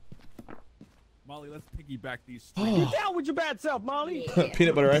 Molly, let's piggyback these. Get down with your bad self, Molly.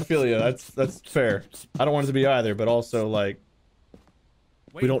 Peanut butter, I feel you. That's fair. I don't want it to be either, but also like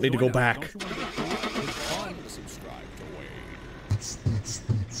Wait, we don't need to join go us. back. Don't you wanna get cool? It's fun. Subscribe to Wade.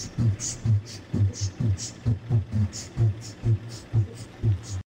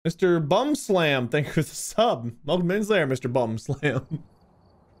 Mr. Bumslam, thank you for the sub. Welcome in there, Mr. Bumslam.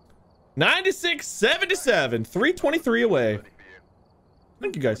 9677, 323 away.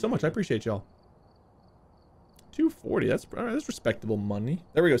 Thank you guys so much. I appreciate y'all. 240. That's all right, that's respectable money.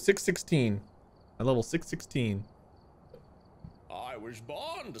 There we go. 616. At level 616. I was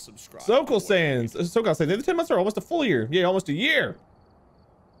born to subscribe. Sokol Sands. Sokol Sands. The 10 months are almost a full year. Yeah, almost a year.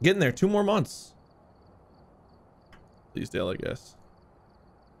 Getting there. 2 more months. Bleasdale, I guess.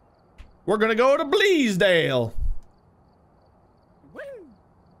 We're gonna go to Bleasdale. Woo!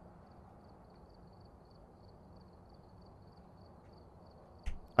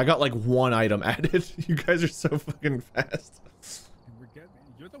 I got like 1 item added. You guys are so fucking fast. We're good,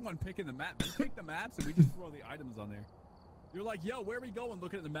 man. You're the one picking the map. You pick the maps and we just throw the items on there. You're like, yo, where are we going?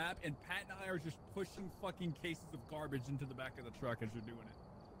 Looking at the map, and Pat and I are just pushing fucking cases of garbage into the back of the truck as you're doing it.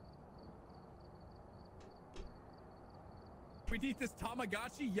 We need this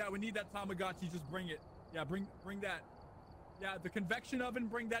Tamagotchi? Yeah, we need that Tamagotchi. Just bring it. Yeah, bring that. Yeah, the convection oven,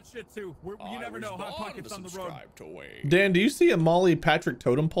 bring that shit too. You never know. Hot Pockets on the road. To Wade. Dan, do you see a Molly Patrick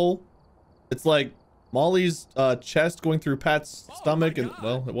totem pole? It's like Molly's chest going through Pat's stomach, and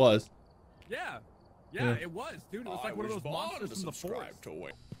well, it was. Yeah. Yeah. It was, dude. It was like one of those monsters from the forest. To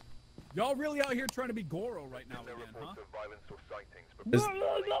Wade. Y'all really out here trying to be Goro right now again, huh?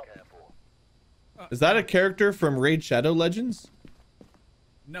 Is that a character from Raid Shadow Legends?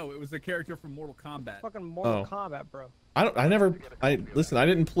 No, it was a character from Mortal Kombat. Fucking Mortal Oh. Kombat, bro. Listen, I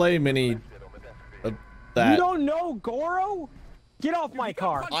didn't play many of that. You don't know Goro? Get off my You got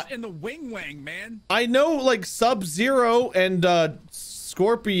car. punched in the wing wang, man. I know like Sub-Zero and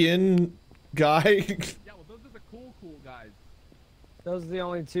Scorpion guy. Yeah, well, those are the cool guys. Those are the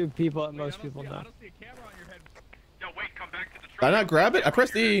only 2 people that Wait, most I don't people see, know. I don't see a camera on your head. Yo, wait, come back to the truck. Did I not grab it? I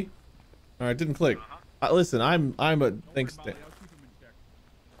pressed E. All right, didn't click. Listen, I'm a Don't worry, thanks. Molly, I'll keep him in check.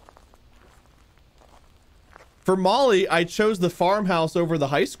 For Molly, I chose the farmhouse over the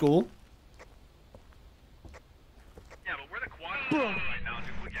high school. Yeah, but we're the quad right now, dude.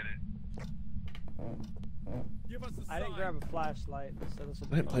 We get it. Give us a I didn't sign. grab a flashlight. So this will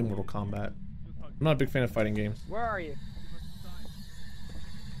I be didn't play fun. Mortal Kombat. I'm not a big fan of fighting games. Where are you? Give us a sign.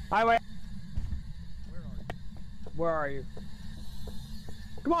 Highway. Where are you? Where are you?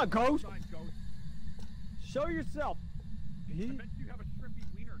 Come on, Ghost. Sign, Ghost. Show yourself. I bet you have a shrimpy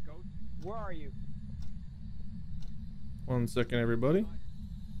wiener, Ghost. Where are you? 1 second, everybody.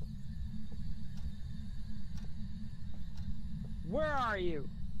 Where are you?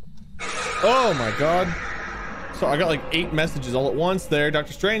 Oh my god. So I got like 8 messages all at once there.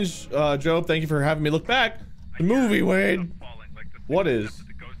 Dr. Strange, Job, thank you for having me look back. The movie, Wade. What is?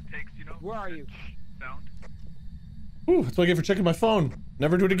 The ghost takes, you know? Where are you? Sound. Ooh, that's what I get for checking my phone.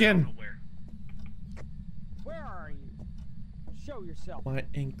 Never do it again. Where? Where are you? Show yourself. My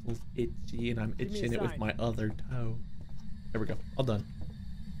ankle's itchy and I'm Give me a itching it with sign. my other toe. There we go. All done.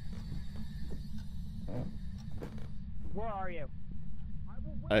 Where are you?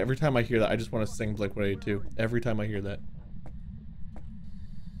 Every time I hear that, I just want to sing Blink 182. Every time I hear that.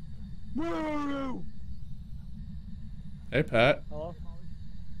 Where are you? Hey, Pat. Hello?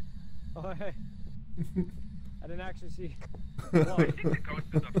 Oh, hey. I didn't actually see. I think the ghost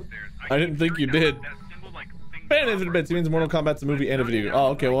is upstairs. I didn't think you did. That single, like, thing Fan infinite bits. It means Mortal Kombat's a movie and a video. Oh,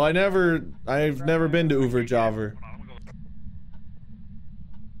 okay. Well, I've never been to Uber Java. Hold on, I'm gonna go.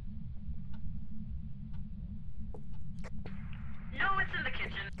 No, it's in the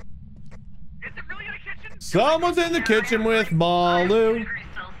kitchen. Is it really in the kitchen? Someone's in the kitchen with Malu. Degrees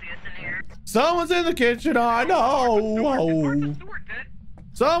Celsius in here. Someone's in the kitchen. I know. The sewer dead.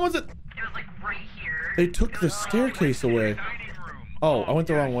 Someone's in. It was like right here. They took the staircase away. Dining room. Oh, I went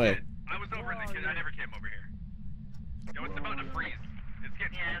the wrong way. shit. I was over in the kitchen. I never came over here. Yo, it's about to freeze. It's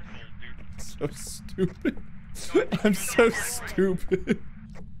getting cold, dude. So stupid. I'm so stupid.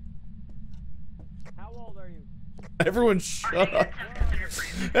 How old are you? Everyone shut up.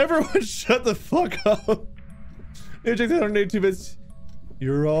 Everyone shut the fuck up. Inject 182 bits.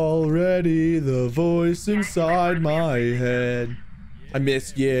 You're already the voice inside my head. I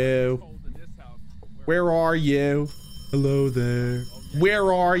miss you. Cold in this house. Where are you? Hello there.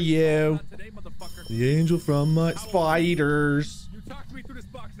 Where are you? Not today, motherfucker. The angel from my spiders. You talk to me through this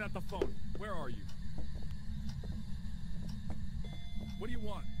box, not the phone. Where are you? What do you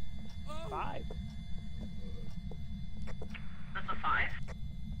want? Oh. 5. That's a 5.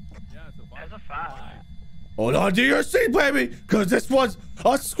 Yeah, it's a 5. That's a 5. Hold on to your seat, baby, cause this one's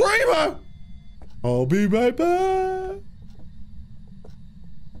a screamer. I'll be right back.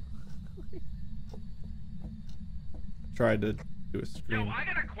 Tried to do a Yo, scream. I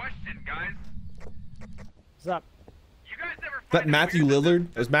got a question, guys. What's up? You guys ever That find it Matthew weird Lillard?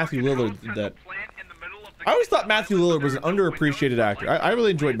 this It was Matthew fucking Lillard house did has that. a plant in the middle of the I always thought kitchen Matthew island, Lillard but was an there are no underappreciated windows, actor. but, like, I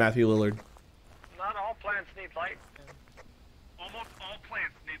really enjoyed Matthew Lillard. Not all plants need light. almost all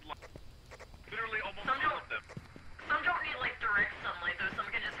plants need light. Literally almost Some all don't. of them. Some don't need like direct sunlight though. Some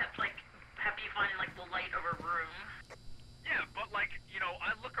can just have like be finding like the light of a room. Yeah, but like, you know,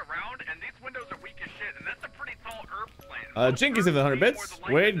 I look around and these windows are weak as shit, and that's a pretty tall herb plant. Jinkies in the 100 bits.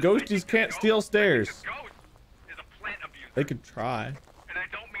 Wade, ghosties can't steal stairs. Ghost is a plant abuser, They could try. and I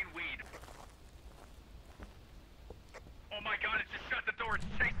don't mean weed. Oh my god, it just shut the door. It's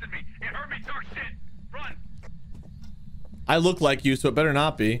chasing me. It heard me talk shit. Run. I look like you, so it better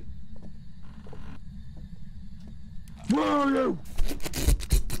not be. Where are you?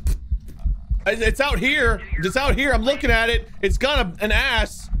 It's out here. It's out here. I'm looking at it. It's got an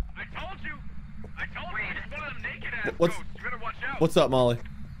ass. I told you. It's one of them naked ass What's- ghosts. You better watch out. What's up, Molly?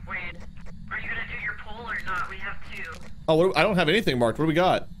 Wade, are you gonna do your poll or not? We have 2. Oh, I don't have anything marked. What do we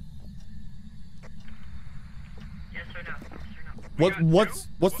got? Yes or no? Yes or no?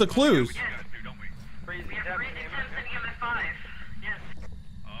 What's the clues? We got two, don't we? Freezing We have temps freezing in temps and EMF 5. Yes.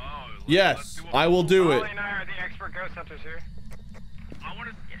 Oh. Yes, let's do a I will do it. Molly and I are the expert ghost hunters here. I want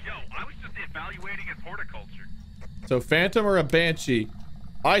to. Yo, I was just evaluating his horticulture. So phantom or a banshee?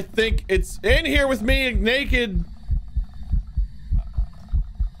 I think it's in here with me naked.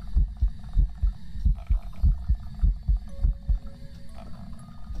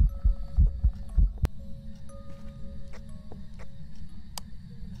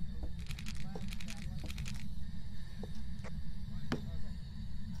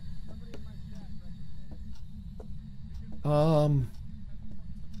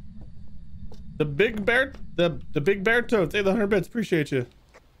 The big bear, the big bear toad. Hey, the 100 bits. Appreciate you.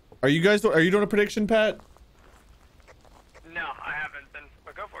 Are you doing a prediction, Pat? No, I haven't been,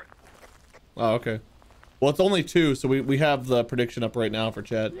 but go for it. Oh, okay. Well, it's only 2, so we have the prediction up right now for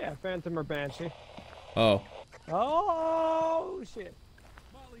chat. Yeah, Phantom or Banshee. Oh. Oh shit.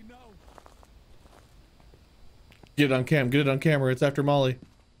 Molly, no. Get it on cam. Get it on camera. It's after Molly.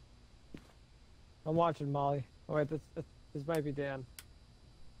 I'm watching Molly. Oh wait, this might be Dan.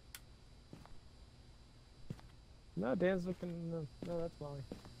 No, Dan's looking. No, that's Molly.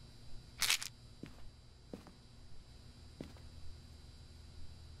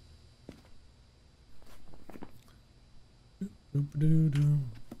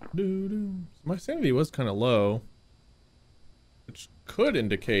 My sanity was kind of low, which could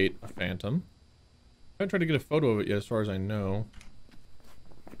indicate a phantom. I haven't tried to get a photo of it yet, as far as I know.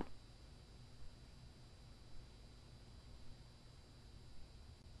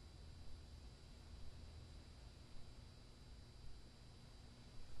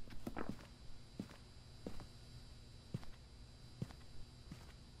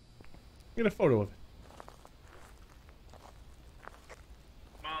 Get a photo of it.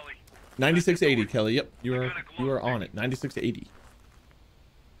 Molly. 9680, Kelly. Yep, you are on it. 9680.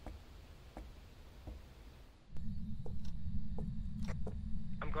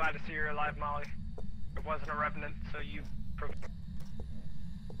 I'm glad to see you're alive, Molly. It wasn't a revenant, so you.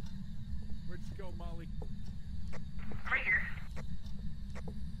 Where'd you go, Molly? Right here.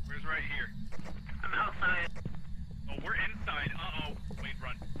 Where's right here? I'm outside. Oh, we're inside. Uh-oh. Wait,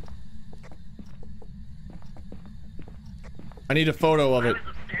 run. I need a photo of I it. was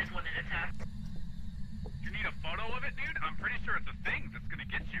upstairs when it attacked. You need a photo of it, dude? I'm pretty sure it's a thing that's gonna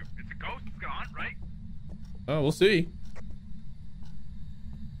get you. It's a ghost. It's gonna hunt, right? Oh, we'll see.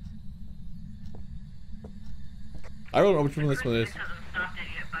 I don't know which one this one is. It hasn't stopped it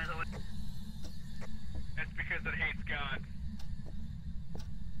yet, by the way. That's because it hates God.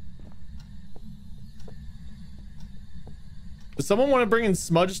 Does someone want to bring in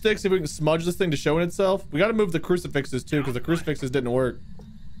smudge sticks? See if we can smudge this thing to show itself. We got to move the crucifixes too, because the crucifixes didn't work.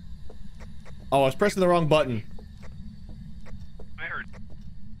 Oh, I was pressing the wrong button. I heard.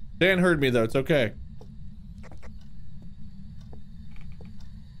 Dan heard me though. It's okay.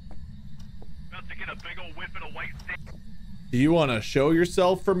 About to get a big old whiff of a white stick. Do you want to show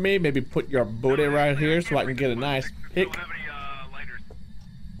yourself for me? Maybe put your booty right here so I can get a nice pic. Don't have any lighters.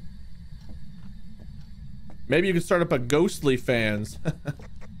 Maybe you can start up a Ghostly fans. I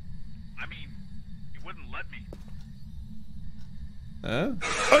mean, you wouldn't let me. Huh?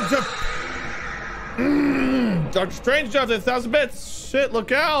 Dr. Strange dropped 1,000 bits. Shit,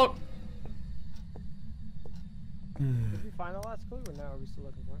 look out. Did you find the last clue, or no? Are we still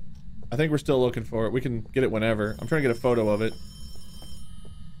looking for it? I think we're still looking for it. We can get it whenever. I'm trying to get a photo of it.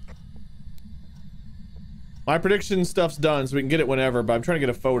 My prediction stuff's done, so we can get it whenever, but I'm trying to get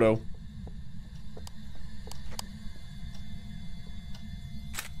a photo.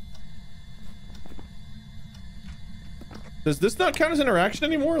 Does this not count as interaction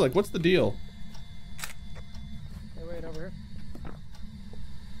anymore? Like, what's the deal? Hey, wait, over here.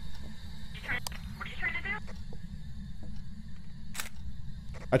 What are you trying to do?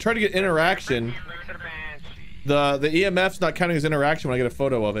 I try to get interaction. The EMF's not counting as interaction when I get a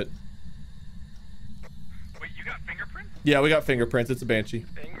photo of it. Wait, you got fingerprints? Yeah, we got fingerprints. It's a banshee.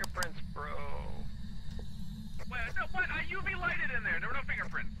 Fingerprints, bro. Wait, no, what? UV lighted in there. There were no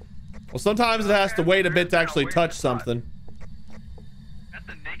fingerprints. Well, sometimes it has to wait a bit to actually touch something. That's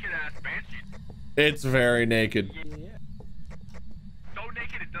a naked ass banshee. It's very naked. Yeah. So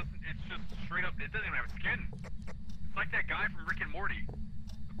naked it doesn't. It's just straight up. It doesn't even have skin. It's like that guy from Rick and Morty,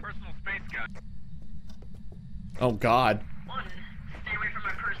 the personal space guy. Oh God. 1, stay away from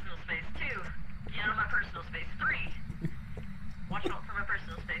my personal space. 2, get out of my personal space. 3, watch out for my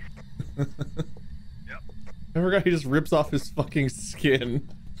personal space. Yep. I forgot he just rips off his fucking skin.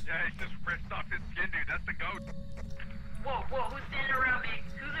 Yeah, he just rips off his skin, dude. That's the goat. Whoa, who's standing around me?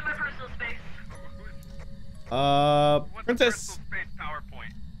 Who's in my personal space? What's Princess the personal space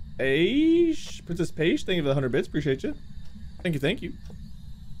PowerPoint? Paige? Princess Paige, thank you for the 100 bits. Appreciate you. Thank you, thank you.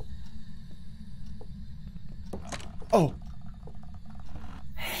 Oh.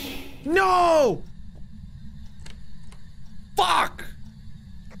 No! Fuck!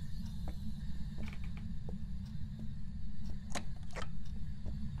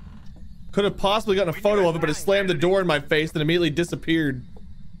 Could have possibly gotten a photo of it, but it slammed the door in my face and immediately disappeared.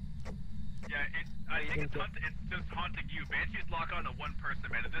 Yeah, I think it's just haunting you. Banshees lock on to one person,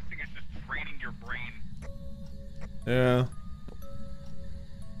 man, and this thing is just draining your brain. Yeah.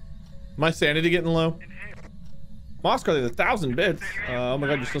 My sanity getting low. Moscow, there's 1,000 bits. Oh my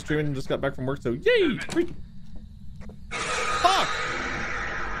God, you're still streaming and just got back from work, so yay! Fuck!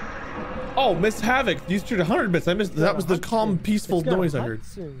 Oh, Miss Havoc, you streamed 100 bits. I missed. That was the calm, peaceful noise I heard.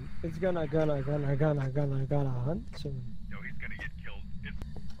 Soon. It's gonna hunt soon. Yo, he's gonna get killed.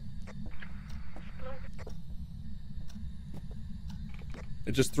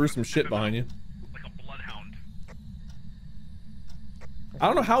 It just threw some shit behind you. Like a bloodhound. I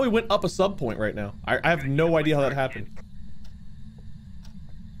don't know how we went up a sub point right now. I have no idea how that happened.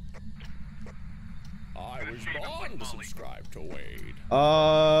 I was born to subscribe to Wade.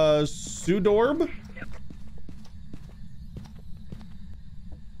 Sudorb? Yep.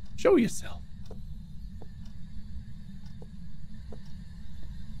 Show yourself.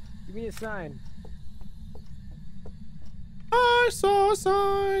 Give me a sign. I saw a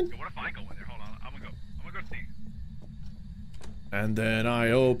sign. Yo, what if I go in there? Hold on, I'm gonna go see. And then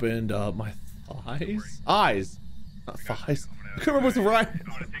I opened up my thighs. Eyes. Not thighs. I couldn't remember what's the right. I'm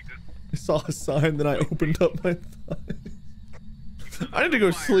gonna take this. I saw a sign, then I opened up my thighs. I need to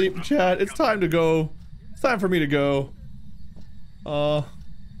go sleep, chat. It's time to go. It's time for me to go. Time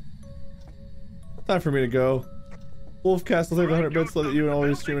for me to go. Wolfcast will take 100 bits so that you and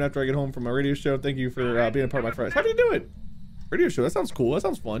always streaming after I get home from my radio show. Thank you for being a part of my friends. How do you do it? Radio show. That sounds cool. That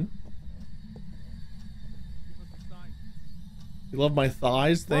sounds fun. You love my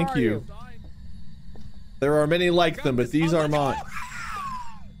thighs? Thank you. There are many like them, but these are mine.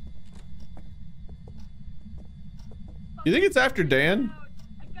 You think it's after Dan?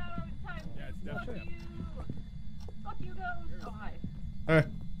 I got out in time. Yeah, it's definitely. Fuck you, ghost. Oh, hi. Alright.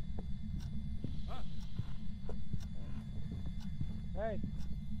 Hey.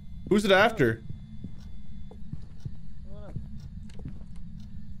 Who's it after? Come on up.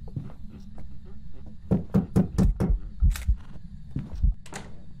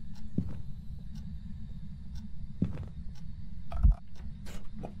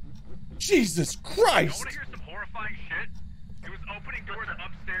 Jesus You Christ! wanna hear some horrifying shit? It was opening doors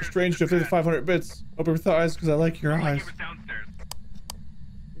upstairs. Strange to 500 bits. Open with eyes because I like your Like eyes. it was downstairs.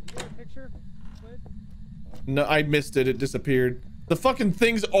 Did you get a picture? Flint? No, I missed it. It disappeared. The fucking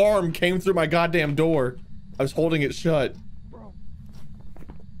thing's arm came through my goddamn door. I was holding it shut. Bro.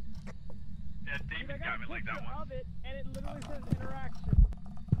 Yeah, Dude, I David got got a me like that picture one. of it, and it literally says interaction.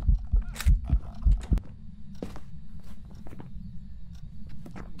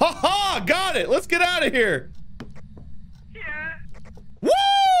 Ha ha! Got it! Let's get out of here! Yeah.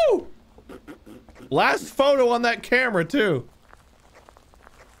 Woo! Last photo on that camera, too.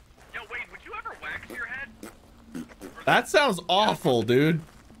 Yo, Wade, would you ever wax your head? That sounds awful, dude.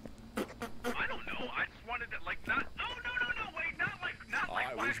 I don't know. I just wanted to, like, not. Oh, no, Wade, not like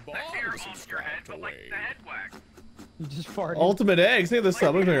I wax was the born hair to off your subscribe head, to but like Wade. the head wax. You just farted. Ultimate Eggs. Think of this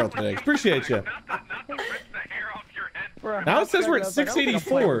up. Look at Ultimate Eggs. Appreciate you. Not to rip the hair off your head. For a Now it says we're at second, I was like, I'm gonna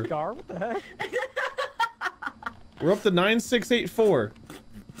play 684. with Gar. What the heck? We're up to 9684.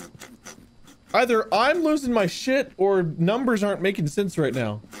 Either I'm losing my shit or numbers aren't making sense right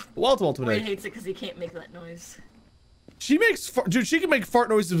now. Welcome, Ultimate Ray Egg. hates it because he can't make that noise. She makes dude. She can make fart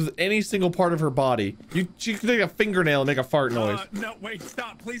noises with any single part of her body. She can take a fingernail and make a fart noise. No, wait,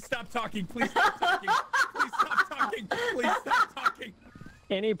 stop. Please stop talking. Please stop talking. Please stop talking. Please stop talking.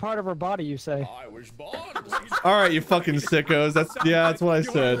 Any part of her body, you say? I was born to subscribe. All right, you fucking sickos. That's what I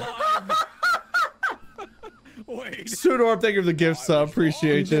said. Wait. Sudorb, thank you for the gift sub.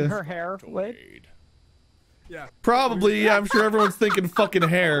 Appreciate Even you. her hair. To Wait. Wade. Yeah. Probably, yeah, I'm sure everyone's thinking fucking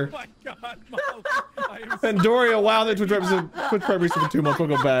hair. Oh my God, Molly. I am And Doria, wow, that Twitch Prime for 2 months. We'll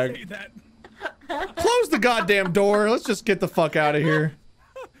go back. say that. Close the goddamn door. Let's just get the fuck out of here.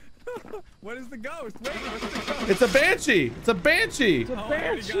 What is the ghost? Wait, what's the ghost? It's a banshee. It's a banshee. Oh, I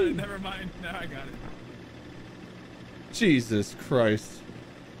already got it. Never mind. No, I got it. Jesus Christ.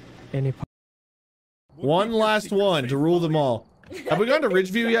 Any part. We'll One keep your last secret one safe, to rule them Molly. all. Have we gone to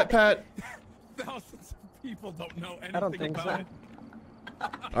Ridgeview yet, Pat? Thousands of people don't know anything I don't think about so. it.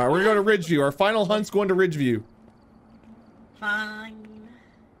 All right, we're going to Ridgeview. Our final hunt's going to Ridgeview. Fine.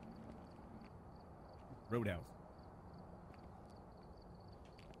 Roadhouse.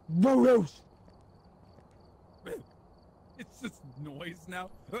 Rodos. It's just noise now.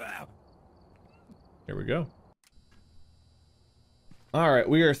 Here we go. All right,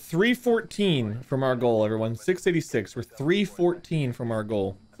 we are 314 from our goal, everyone. 686. We're 314 from our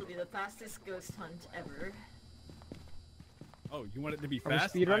goal. This will be the fastest ghost hunt ever. Oh, you want it to be Are we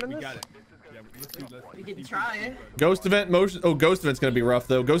fast? speedrunning Alright, we this? got it. Yeah, let's We can try. Ghost event motion. Oh, ghost event's gonna be rough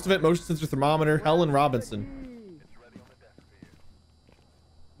though. Ghost event motion sensor thermometer. Helen Robinson.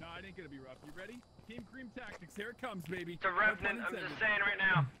 No, it ain't gonna be rough. You ready? Team Cream Tactics. Here it comes, baby. It's a Revenant, I'm just saying right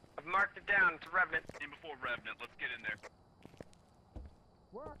now. I've marked it down, it's a Revenant. In before Revenant, let's get in there.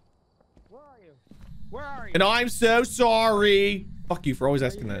 Where are you? Where are you? And I'm so sorry. Fuck you for always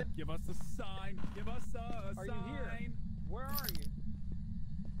asking that. Give us a sign. Give us a Are sign. you here? Where are you?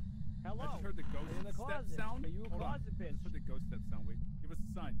 Hello? I just heard the ghost in the step closet. sound. Are you a Hold on. closet I bitch? just heard the ghost step sound. Wait, give us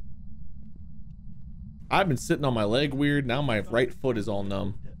a sign. I've been sitting on my leg weird. Now my right foot is all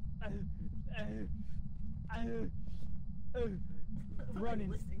numb.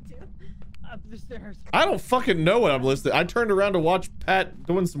 Running up the stairs. I don't fucking know what I'm listening. I turned around to watch Pat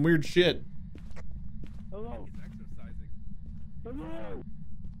doing some weird shit. Hello. He's exercising. Hello.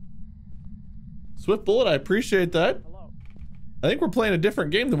 Swift Bullet, I appreciate that. Hello. I think we're playing a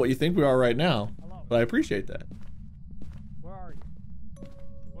different game than what you think we are right now. Hello. But I appreciate that. Where are you?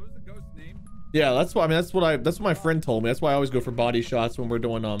 What was the ghost name? Yeah, that's what I mean. That's what my friend told me. That's why I always go for body shots when we're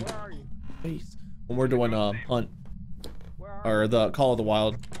doing Where are you? when we're doing hunt Where are or the Call of the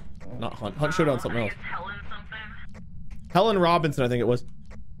Wild, not hunt. Hunt showed on something else. Is Helen something? Helen Robinson, I think it was.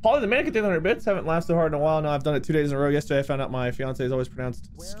 Polly the Mannequin 300 bits. Haven't laughed so hard in a while. Now I've done it 2 days in a row. Yesterday I found out my fiance is always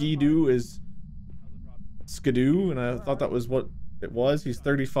pronounced Skidoo is Skidoo, and I thought that was what it was. He's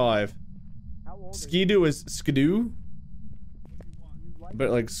 35. How old are you? Skidoo is Skidoo, but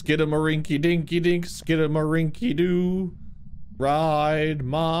like skidamarinky dinky dink, skidamarinky doo, ride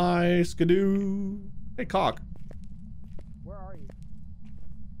my Skidoo. Hey, cock. Where are you?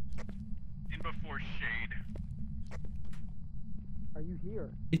 In before shade. Are you here?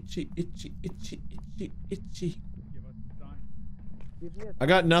 Itchy, itchy, itchy, itchy, itchy. Give us the sign. Give me a I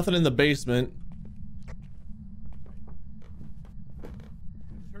got nothing in the basement. I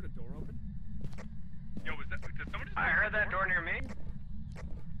just heard a door open. Yo, was that? Did someone just? I heard that door near me.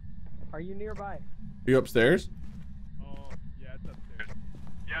 Are you nearby? Are you upstairs? Oh, yeah, it's upstairs.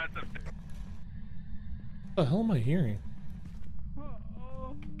 Yeah, it's upstairs. What the hell am I hearing? Oh,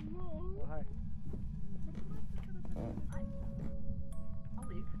 hi. I'll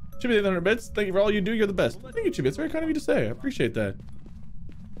leave. Chibi 800 bits. Thank you for all you do. You're the best. Thank you, Chibi. It's very kind of you to say. I appreciate that.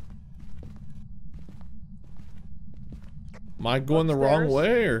 Am I going the wrong Upstairs?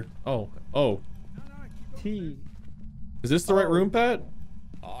 way or? Oh. No, keep going. T. Is this the right room, Pat?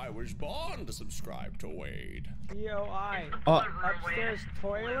 I was born to subscribe to Wade. T-O-I. Upstairs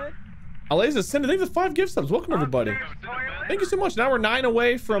toilet? Aliza Cindy, thank you for 5 gift subs. Welcome, everybody. Thank you so much. Now we're 9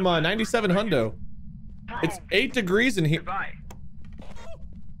 away from 97 hundo. It's 8 degrees in here. Goodbye.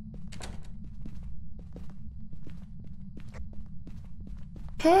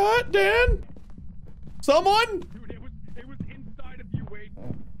 Pat, Dan? Someone? Dude, it was inside of you, Wade.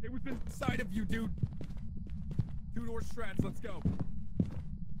 It was inside of you, dude. 2-door strats, let's go.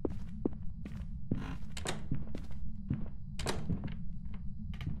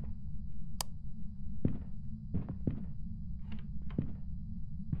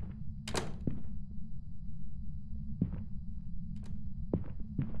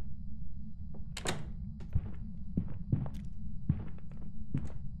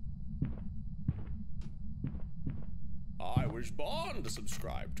 I was born to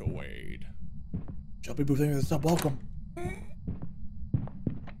subscribe to Wade. Jumpy Boo, thank you for the sub. Welcome.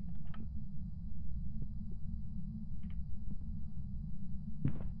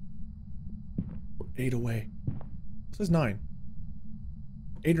 8 away. This is 9.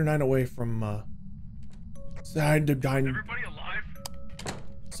 8 or 9 away from side to dine. Everybody alive?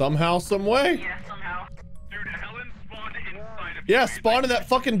 Somehow, some way. Yeah, somehow. Dude, Helen spawned inside of Yeah, you. spawned in that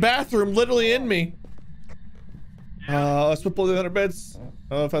fucking bathroom, literally in me. Let's put the other beds.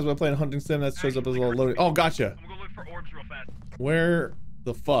 If I was playing hunting sim, that shows up as a little loading. Oh, gotcha. I'm gonna look for orbs real fast. Where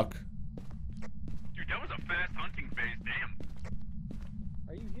the fuck? Dude, that was a fast hunting phase. Damn.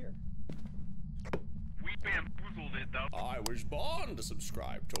 Are you here? We bamboozled it though. I was born to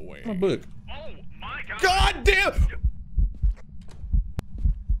subscribe to Wade. My book. Oh my god. God damn!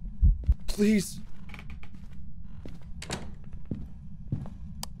 Please.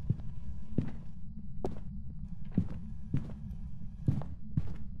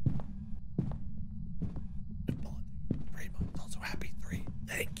 Also happy 3.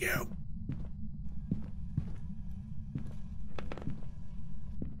 Thank you.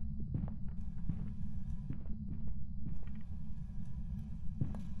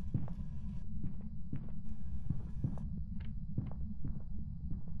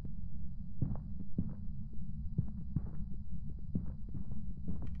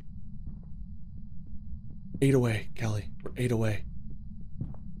 Eight away, Kelly. We're 8 away.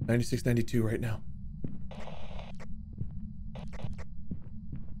 96, 92 right now.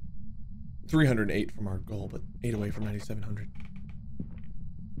 308 from our goal, but 8 away from 9,700.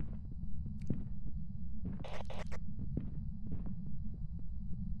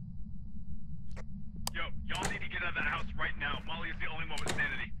 Yo, y'all need to get out of that house right now. Molly is the only one with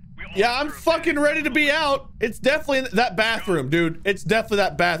sanity. We all Yeah, I'm deserve fucking sanity. ready to be out. It's definitely in that bathroom, dude. It's definitely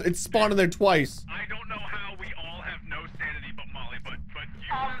that bath. It's spawned in there twice. I don't know how we all have no sanity but Molly, but you.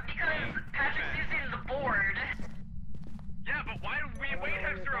 Because Patrick's using the board. Yeah, but why do we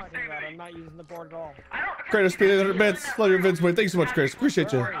have zero sanity? I'm not using the board at all. Kratos, 800 bits. Love your Vince boy. Thanks so much, Kratos.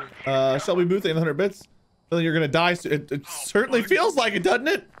 Appreciate you. Shelby Booth, 800 bits. Feeling you're gonna die. It certainly feels like it, doesn't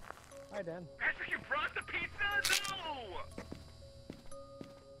it? Hi, Dan. Patrick, you brought the pizza? No!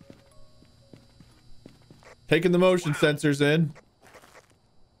 Taking the motion sensors in.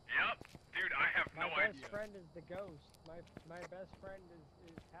 Yep. Dude, I have no My idea. best friend is the ghost. My best friend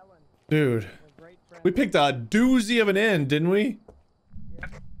is Helen. Dude. A great friend. We picked a doozy of an end, didn't we?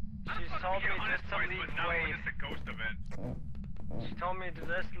 She told me just to leave But not when Wade. it's a ghost event. She told me to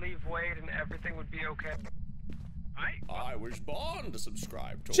just leave Wade and everything would be okay. I was born to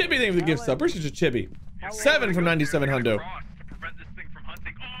subscribe to Chibi, Wade. thank you for the gift sub. Appreciate you, Chibi. Helen. 7 from 97 hundo. Cross to prevent this thing from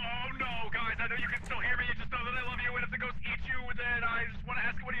hunting. Oh no, guys! I know you can still hear me. You just know that I love you. And if the ghost eats you, then I just want to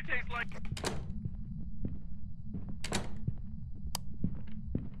ask you what do you taste like.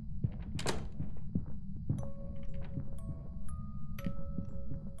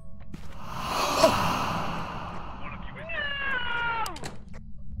 One of you is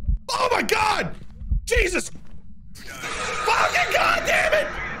Oh my god! Jesus! Fucking god damn it!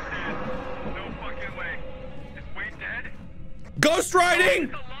 no fucking way. Is Wade dead? Ghost riding!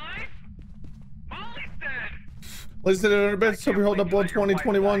 He's alive? Molly's dead. Listen to 100 bits. Hope you're holding up 120,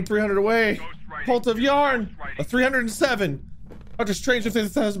 21, 300 away. Pult of yarn. A 307. Dr. Strange if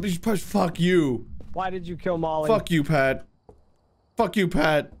this has be pushed. Fuck you. Why did you kill Molly? Fuck you, Pat. Fuck you,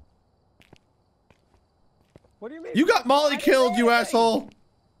 Pat. What do you mean? You got Molly killed, you asshole.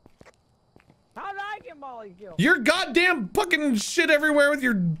 How did I get Molly killed? Your goddamn fucking shit everywhere with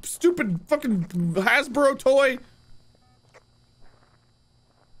your stupid fucking Hasbro toy.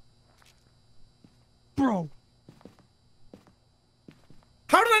 Bro.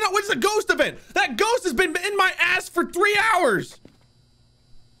 How did I not win the ghost event? That ghost has been in my ass for 3 hours.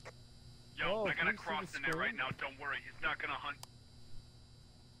 Yo, Oh, I can got a you see cross the in there right screen? now. Don't worry, he's not gonna hunt.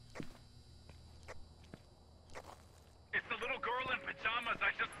 It's the little girl in pajamas.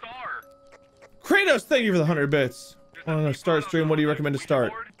 I just saw her. Kratos, thank you for the 100 bits. I want to start stream. What do you recommend to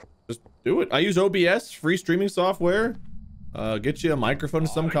start? Just do it. I use OBS, free streaming software. Get you a microphone of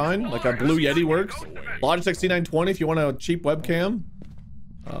some kind, like a Blue Yeti works. Logitech C920 if you want a cheap webcam.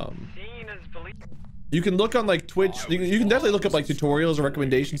 Seeing is believing. You can look on like Twitch. You can definitely look up like tutorials or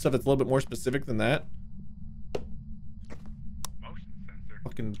recommendation stuff that's a little bit more specific than that. Motion sensor.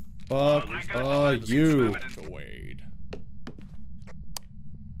 Fucking fuck you. To Wade.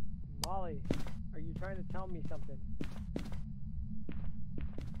 Molly, are you trying to tell me something?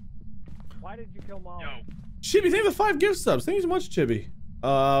 Why did you kill Molly? Yo, Chibi, thank you for the 5 gift subs. Thank you so much, Chibi.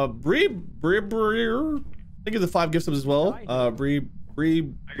 Thank you for the 5 gift subs as well. Bree. I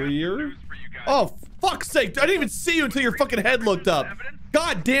got some news for you guys. Oh, fuck's sake. I didn't even see you until your fucking head looked up.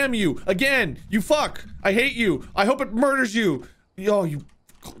 God damn you. Again, you fuck. I hate you. I hope it murders you. Yo, you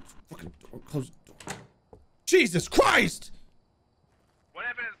fucking close the door. Jesus Christ. What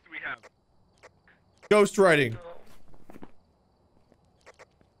evidence do we have? Ghost writing.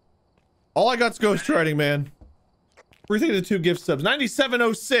 All I got's ghost writing, man. We're thinking the 2 gift subs.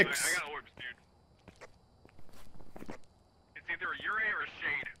 9706. I got orbs, dude. It's either a Yuri or a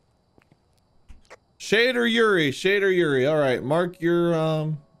Shade. Shade or Yuri? Shade or Yuri? All right, mark your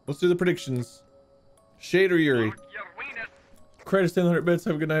let's do the predictions. Shade or Yuri? Uranus. Credits 100 bits.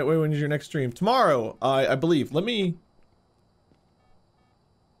 Have a good night. Wait, when is your next stream? Tomorrow, I believe. Let me.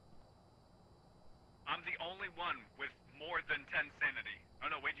 I'm the only one with more than 10 sanity. Oh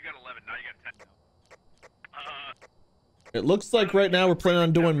no, wait, you got 11. Now you got 10. It looks like right now we're planning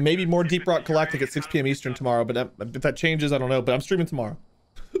on doing maybe more Deep Rock Galactic at 6 p.m. Eastern tomorrow, but if that changes, I don't know. But I'm streaming tomorrow.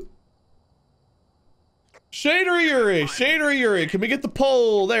 Shade or Yuri? Shade or Yuri? Can we get the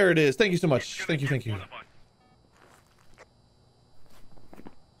poll? There it is. Thank you so much. Thank you. Thank you. One of us.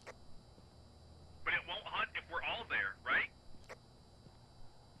 But it won't hunt if we're all there, right?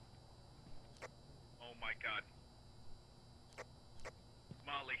 Oh my god.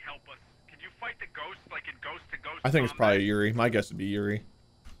 Molly, help us. Can you fight the ghost like in Ghost to Ghost? I think it's combat? probably Yuri. My guess would be Yuri.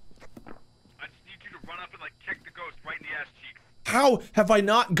 I just need you to run up and like kick the ghost right in the ass cheeks. How have I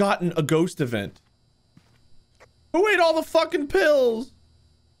not gotten a ghost event? Who ate all the fucking pills?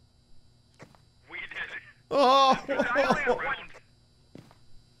 We did it. Oh, I only had one.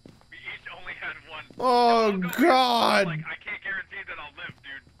 We each only had one. oh I'll go in, God. Like, I can't guarantee that I'll live,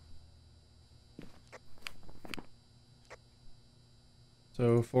 dude.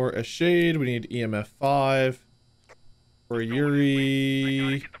 So for a Shade, we need EMF 5. For a I gotta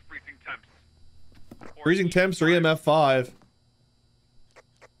Yuri, get the freezing temps. Or freezing temps or EMF 5.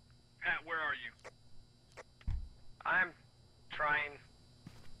 Pat, where are you? I'm trying.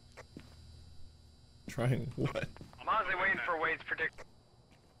 Trying what? I'm honestly waiting for Wade's prediction.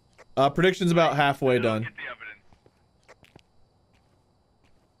 Prediction's about halfway done. Get the evidence.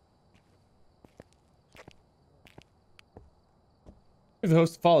 If the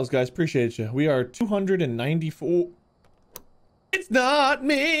host follows, guys, appreciate you. We are 294. It's not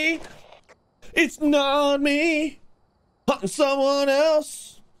me. It's not me. Hunting someone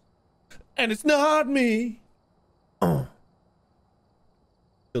else. And it's not me.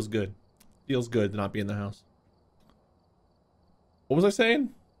 Feels good. Feels good to not be in the house. What was I saying?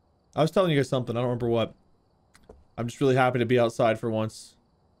 I was telling you guys something. I don't remember what. I'm just really happy to be outside for once.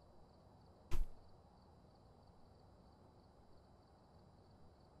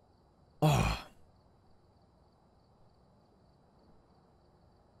 Oh.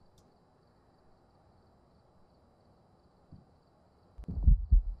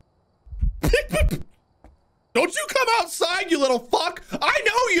 Don't you come outside, you little fuck! I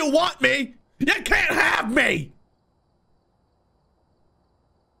know you want me! You can't have me!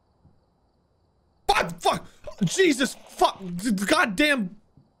 Fuck! Jesus, fuck! Goddamn!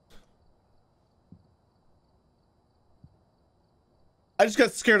 I just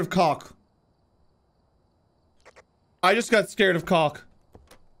got scared of cock. I just got scared of cock.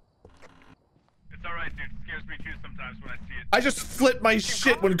 It's alright, dude. It scares me too sometimes when I see it. I just flipped my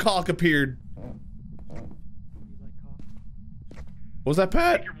shit when cock appeared. What was that, I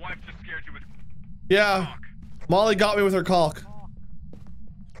Pat? think your wife just scared you with Yeah. cock. Molly got me with her cock.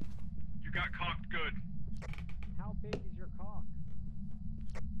 You got cocked good. How big is your cock?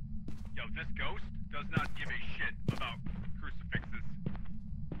 Yo, this ghost does not give a shit about crucifixes.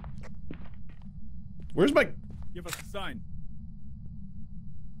 Where's my... Give us a sign.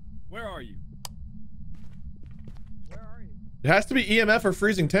 Where are you? Where are you? It has to be EMF or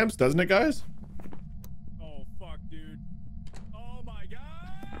freezing temps, doesn't it, guys? Oh, fuck, dude. Oh, my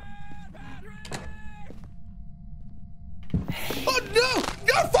God! Patrick! Oh, no!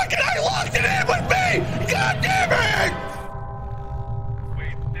 No, fucking I locked it in with me! God damn it!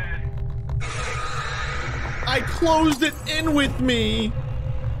 Wade's dead. I closed it in with me.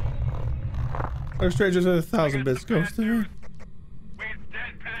 Our strangers are 1,000 bits. Ghost to me. Wade's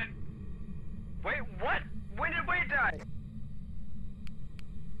dead, Pen. Wait, what? When did Wade die?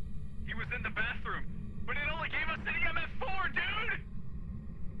 He was in the bathroom, but it only gave us an EMF 4, dude!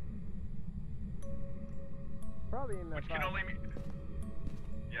 Probably in that Which can only mean...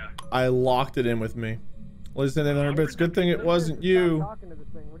 Yeah. I locked it in with me. Listen, 800 bits. Good thing it wasn't you. Talking to this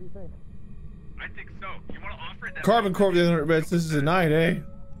thing. What do you think? I think so. You want to offer it that Carbon way? Corp, 800 bits. This is a night, eh?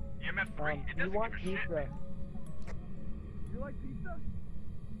 EMF 3? It You doesn't want give a shit. pizza? You like pizza?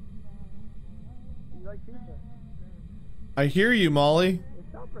 You like pizza? I hear you, Molly. It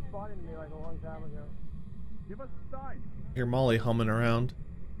stopped responding to me like a long time ago. Give us a sign. I hear Molly humming around.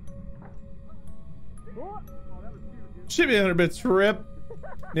 What? Oh, that was cute, dude. Should be 800 bits. Rip.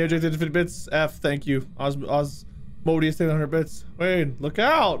 Neoject 50 bits. F. Thank you. Modius 800 bits. Wait, look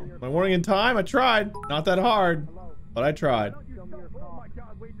out. My warning in time. I tried. Not that hard, Hello. but I tried. Don't you Show me your oh, my cock.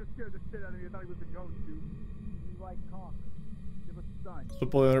 God. Wade just scared the shit out of me. I thought he was a ghost, dude. You like cock? Give us a sign.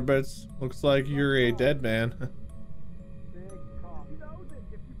 Football 800 bits. Looks like you're a dead man. Big cock. You know that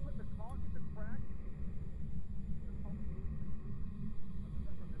if you put the cock in the crack, the cock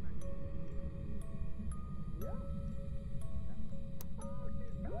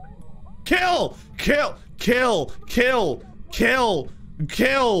Kill! Kill! Kill! Kill! Kill!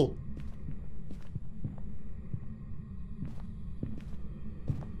 Kill!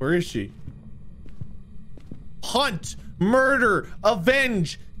 Where is she? Hunt! Murder!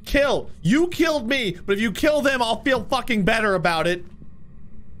 Avenge! Kill! You killed me, but if you kill them, I'll feel fucking better about it.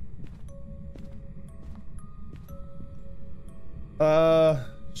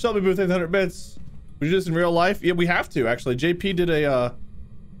 Shelby Booth 800 bits. We do this in real life? Yeah, we have to, actually. JP did a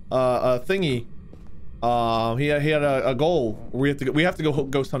thingy. He had a goal. We have to go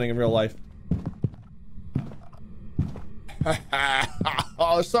ghost hunting in real life.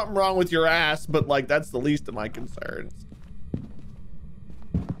 Oh, there's something wrong with your ass, but like that's the least of my concerns.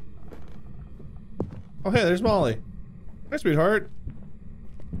 Oh, hey, there's Molly. Hi, sweetheart.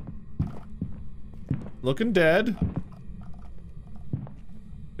 Looking dead.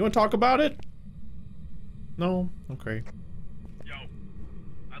 You want to talk about it? No? Okay. Yo,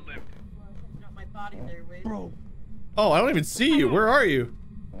 I lived. Got my body there, Wade. Bro. Oh, I don't even see you. Where are you?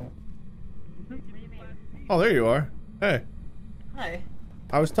 What do you mean? Oh, there you are. Hey. Hi.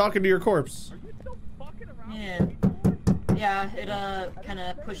 I was talking to your corpse. Are you still fucking around? Yeah. Yeah, it kind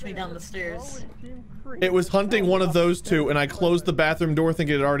of pushed me down the stairs. It was hunting one of those two, and I closed the bathroom door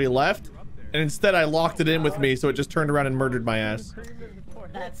thinking it had already left. and instead I locked it in with me, so it just turned around and murdered my ass.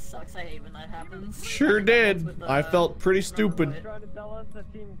 That sucks. I hate when that happens. Sure did. I felt pretty stupid.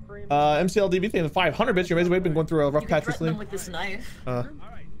 MCLDB thing, 500 bits. You're amazing. We've been going through a rough patch recently. With this knife. I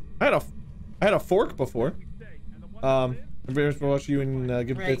had a fork before. I'm very much for watching you and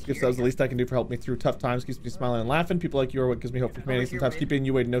give bits. That was the least I can do for helping me through tough times. Keeps me smiling and laughing. People like you are what gives me hope for humanity. Sometimes keeping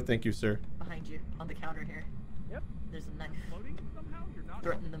you waiting. No, thank you, sir. Behind you, on the counter here. Yep. There's a knife.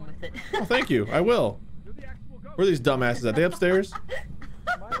 Threaten them with it. Oh, thank you. I will. Where are these dumbasses at? They upstairs?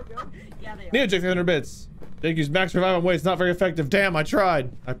 Yeah, they are. Neo Jake 300 bits. Jake used max revive on waste. Not very effective. Damn, I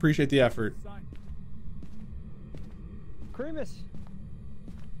tried. I appreciate the effort. Creamus.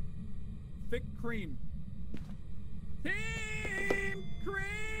 Thick cream. Team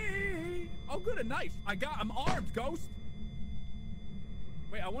cream. Oh, good, a knife. I'm armed, Ghost.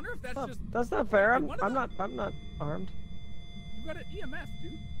 Wait, I wonder if that's just. That's not fair. I'm not armed. You got an EMF,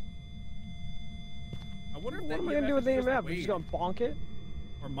 dude. I wonder if What that am I gonna do with the is just EMF? Wade Just gonna bonk it?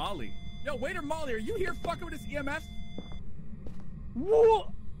 or Molly. Yo, Wade or Molly, are you here fucking with this EMF? What?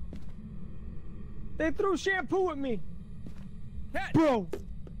 They threw shampoo at me. Cat. Bro.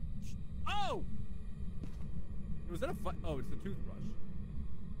 Oh. Was that a Oh, it's a toothbrush.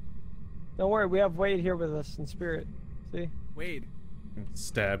 Don't worry, we have Wade here with us in spirit. See? Wade,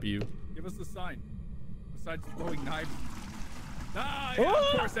 Stab you. give us the sign. Besides throwing knives. Ah, Oh! yeah,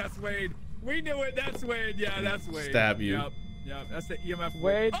 of course that's Wade. We knew it. That's Wade. Yeah, that's Wade. Stab you. Yep. Yep. That's the EMF.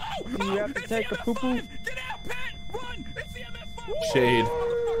 Wade, Oh, do you have to it's take a EMF poo-poo? 5. Get out, Pat! Run! It's EMF 5. Shade.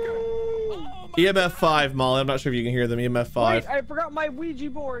 Oh, my EMF 5, Molly. I'm not sure if you can hear them. EMF 5. Wait, I forgot my Ouija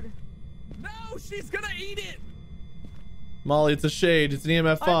board. No, she's gonna eat it. Molly, it's a shade. It's an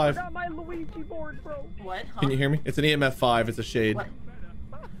EMF I 5. forgot my Luigi board, bro. What? Huh? Can you hear me? It's an EMF 5. It's a shade. What?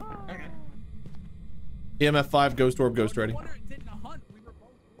 Okay. EMF 5, ghost orb, ghost ready. No wonder it didn't hunt. We were both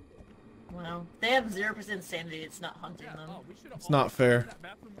wounded. Well, they have 0% sanity. It's not hunting Yeah. them. Oh, we should have It's not fair. in that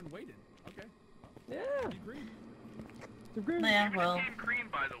bathroom and waited. Okay. Yeah. Agreed. Agreed. Yeah, well. Team Cream,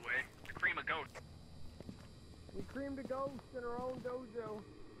 by the way. The Cream of Ghosts. We creamed a ghost in our own dojo.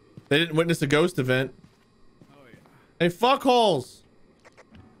 They didn't witness a ghost event. Oh yeah. Hey, fuckholes!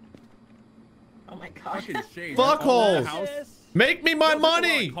 Oh my god. Fucking shade. Fuckholes! Yes. Make me my Yo, there's a lot of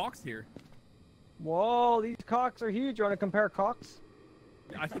money! Cocks here. Whoa, these cocks are huge. You want to compare cocks?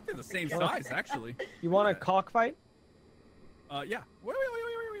 I think they're the same size, actually. You want a cockfight? Yeah. Wait.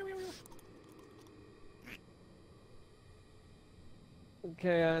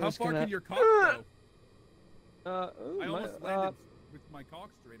 Okay, I'm How just far gonna. can your cock go? Ooh, I almost my, landed with my cock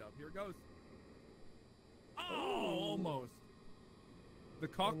straight up. Here it goes. Oh, almost. The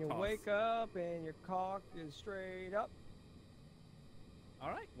cock when you toss. wake up and your cock is straight up. All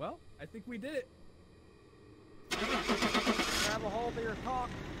right. Well, I think we did it. Grab a hold of your cock.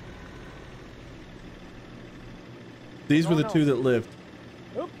 These were Oh, the no. two that lived.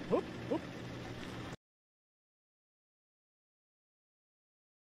 Oop, oop, oop.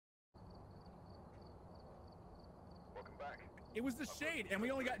 Welcome back. It was the shade, and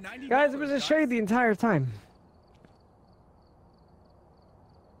we only got 90. Guys, it was a shade the entire time.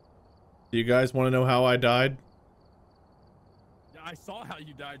 Do you guys want to know how I died? Yeah, I saw how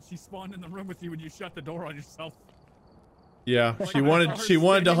you died. She spawned in the room with you when you shut the door on yourself. Yeah, Like, she I wanted saw her to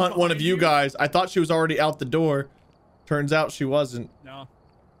standing hunt one of behind you you. guys. I thought she was already out the door. Turns out she wasn't. No.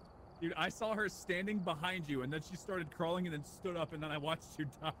 Dude, I saw her standing behind you, and then she started crawling and then stood up, and then I watched you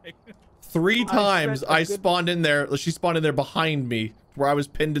die. 3 times spent a I good- spawned in there. She spawned in there behind me, where I was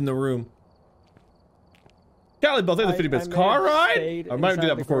pinned in the room. Cali Bell, thank you for the 50 bits. may Car have ride? stayed I might do inside that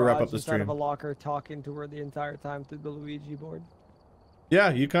the before we wrap garage up the inside of stream. a locker talking to her the entire time through the Luigi board. Yeah,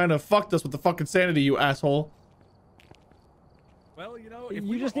 you kind of fucked us with the fucking sanity, you asshole. Well, you know, if You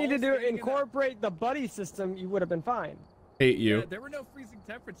we just were all needed to standing in that- incorporate the buddy system, you would have been fine. Hate Yeah, you. there were no freezing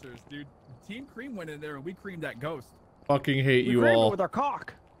temperatures, dude. Team Cream went in there, and we creamed that ghost. Fucking hate We you creamed it all. with our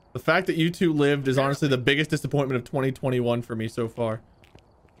cock. The fact that you two lived is honestly the biggest disappointment of 2021 for me so far.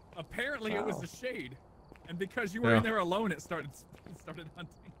 Apparently, it was Wow. the shade, and because you were Yeah. in there alone, it started hunting.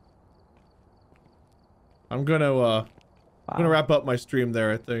 I'm gonna Wow. wrap up my stream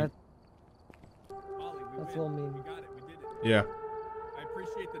there, I think. Molly, we That's a win. little mean. We got it. We did it. Yeah, I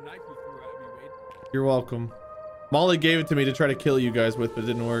appreciate the knife you threw at me, Wade. you're welcome. Molly gave it to me to try to kill you guys with, but it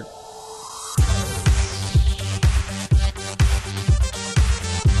didn't work.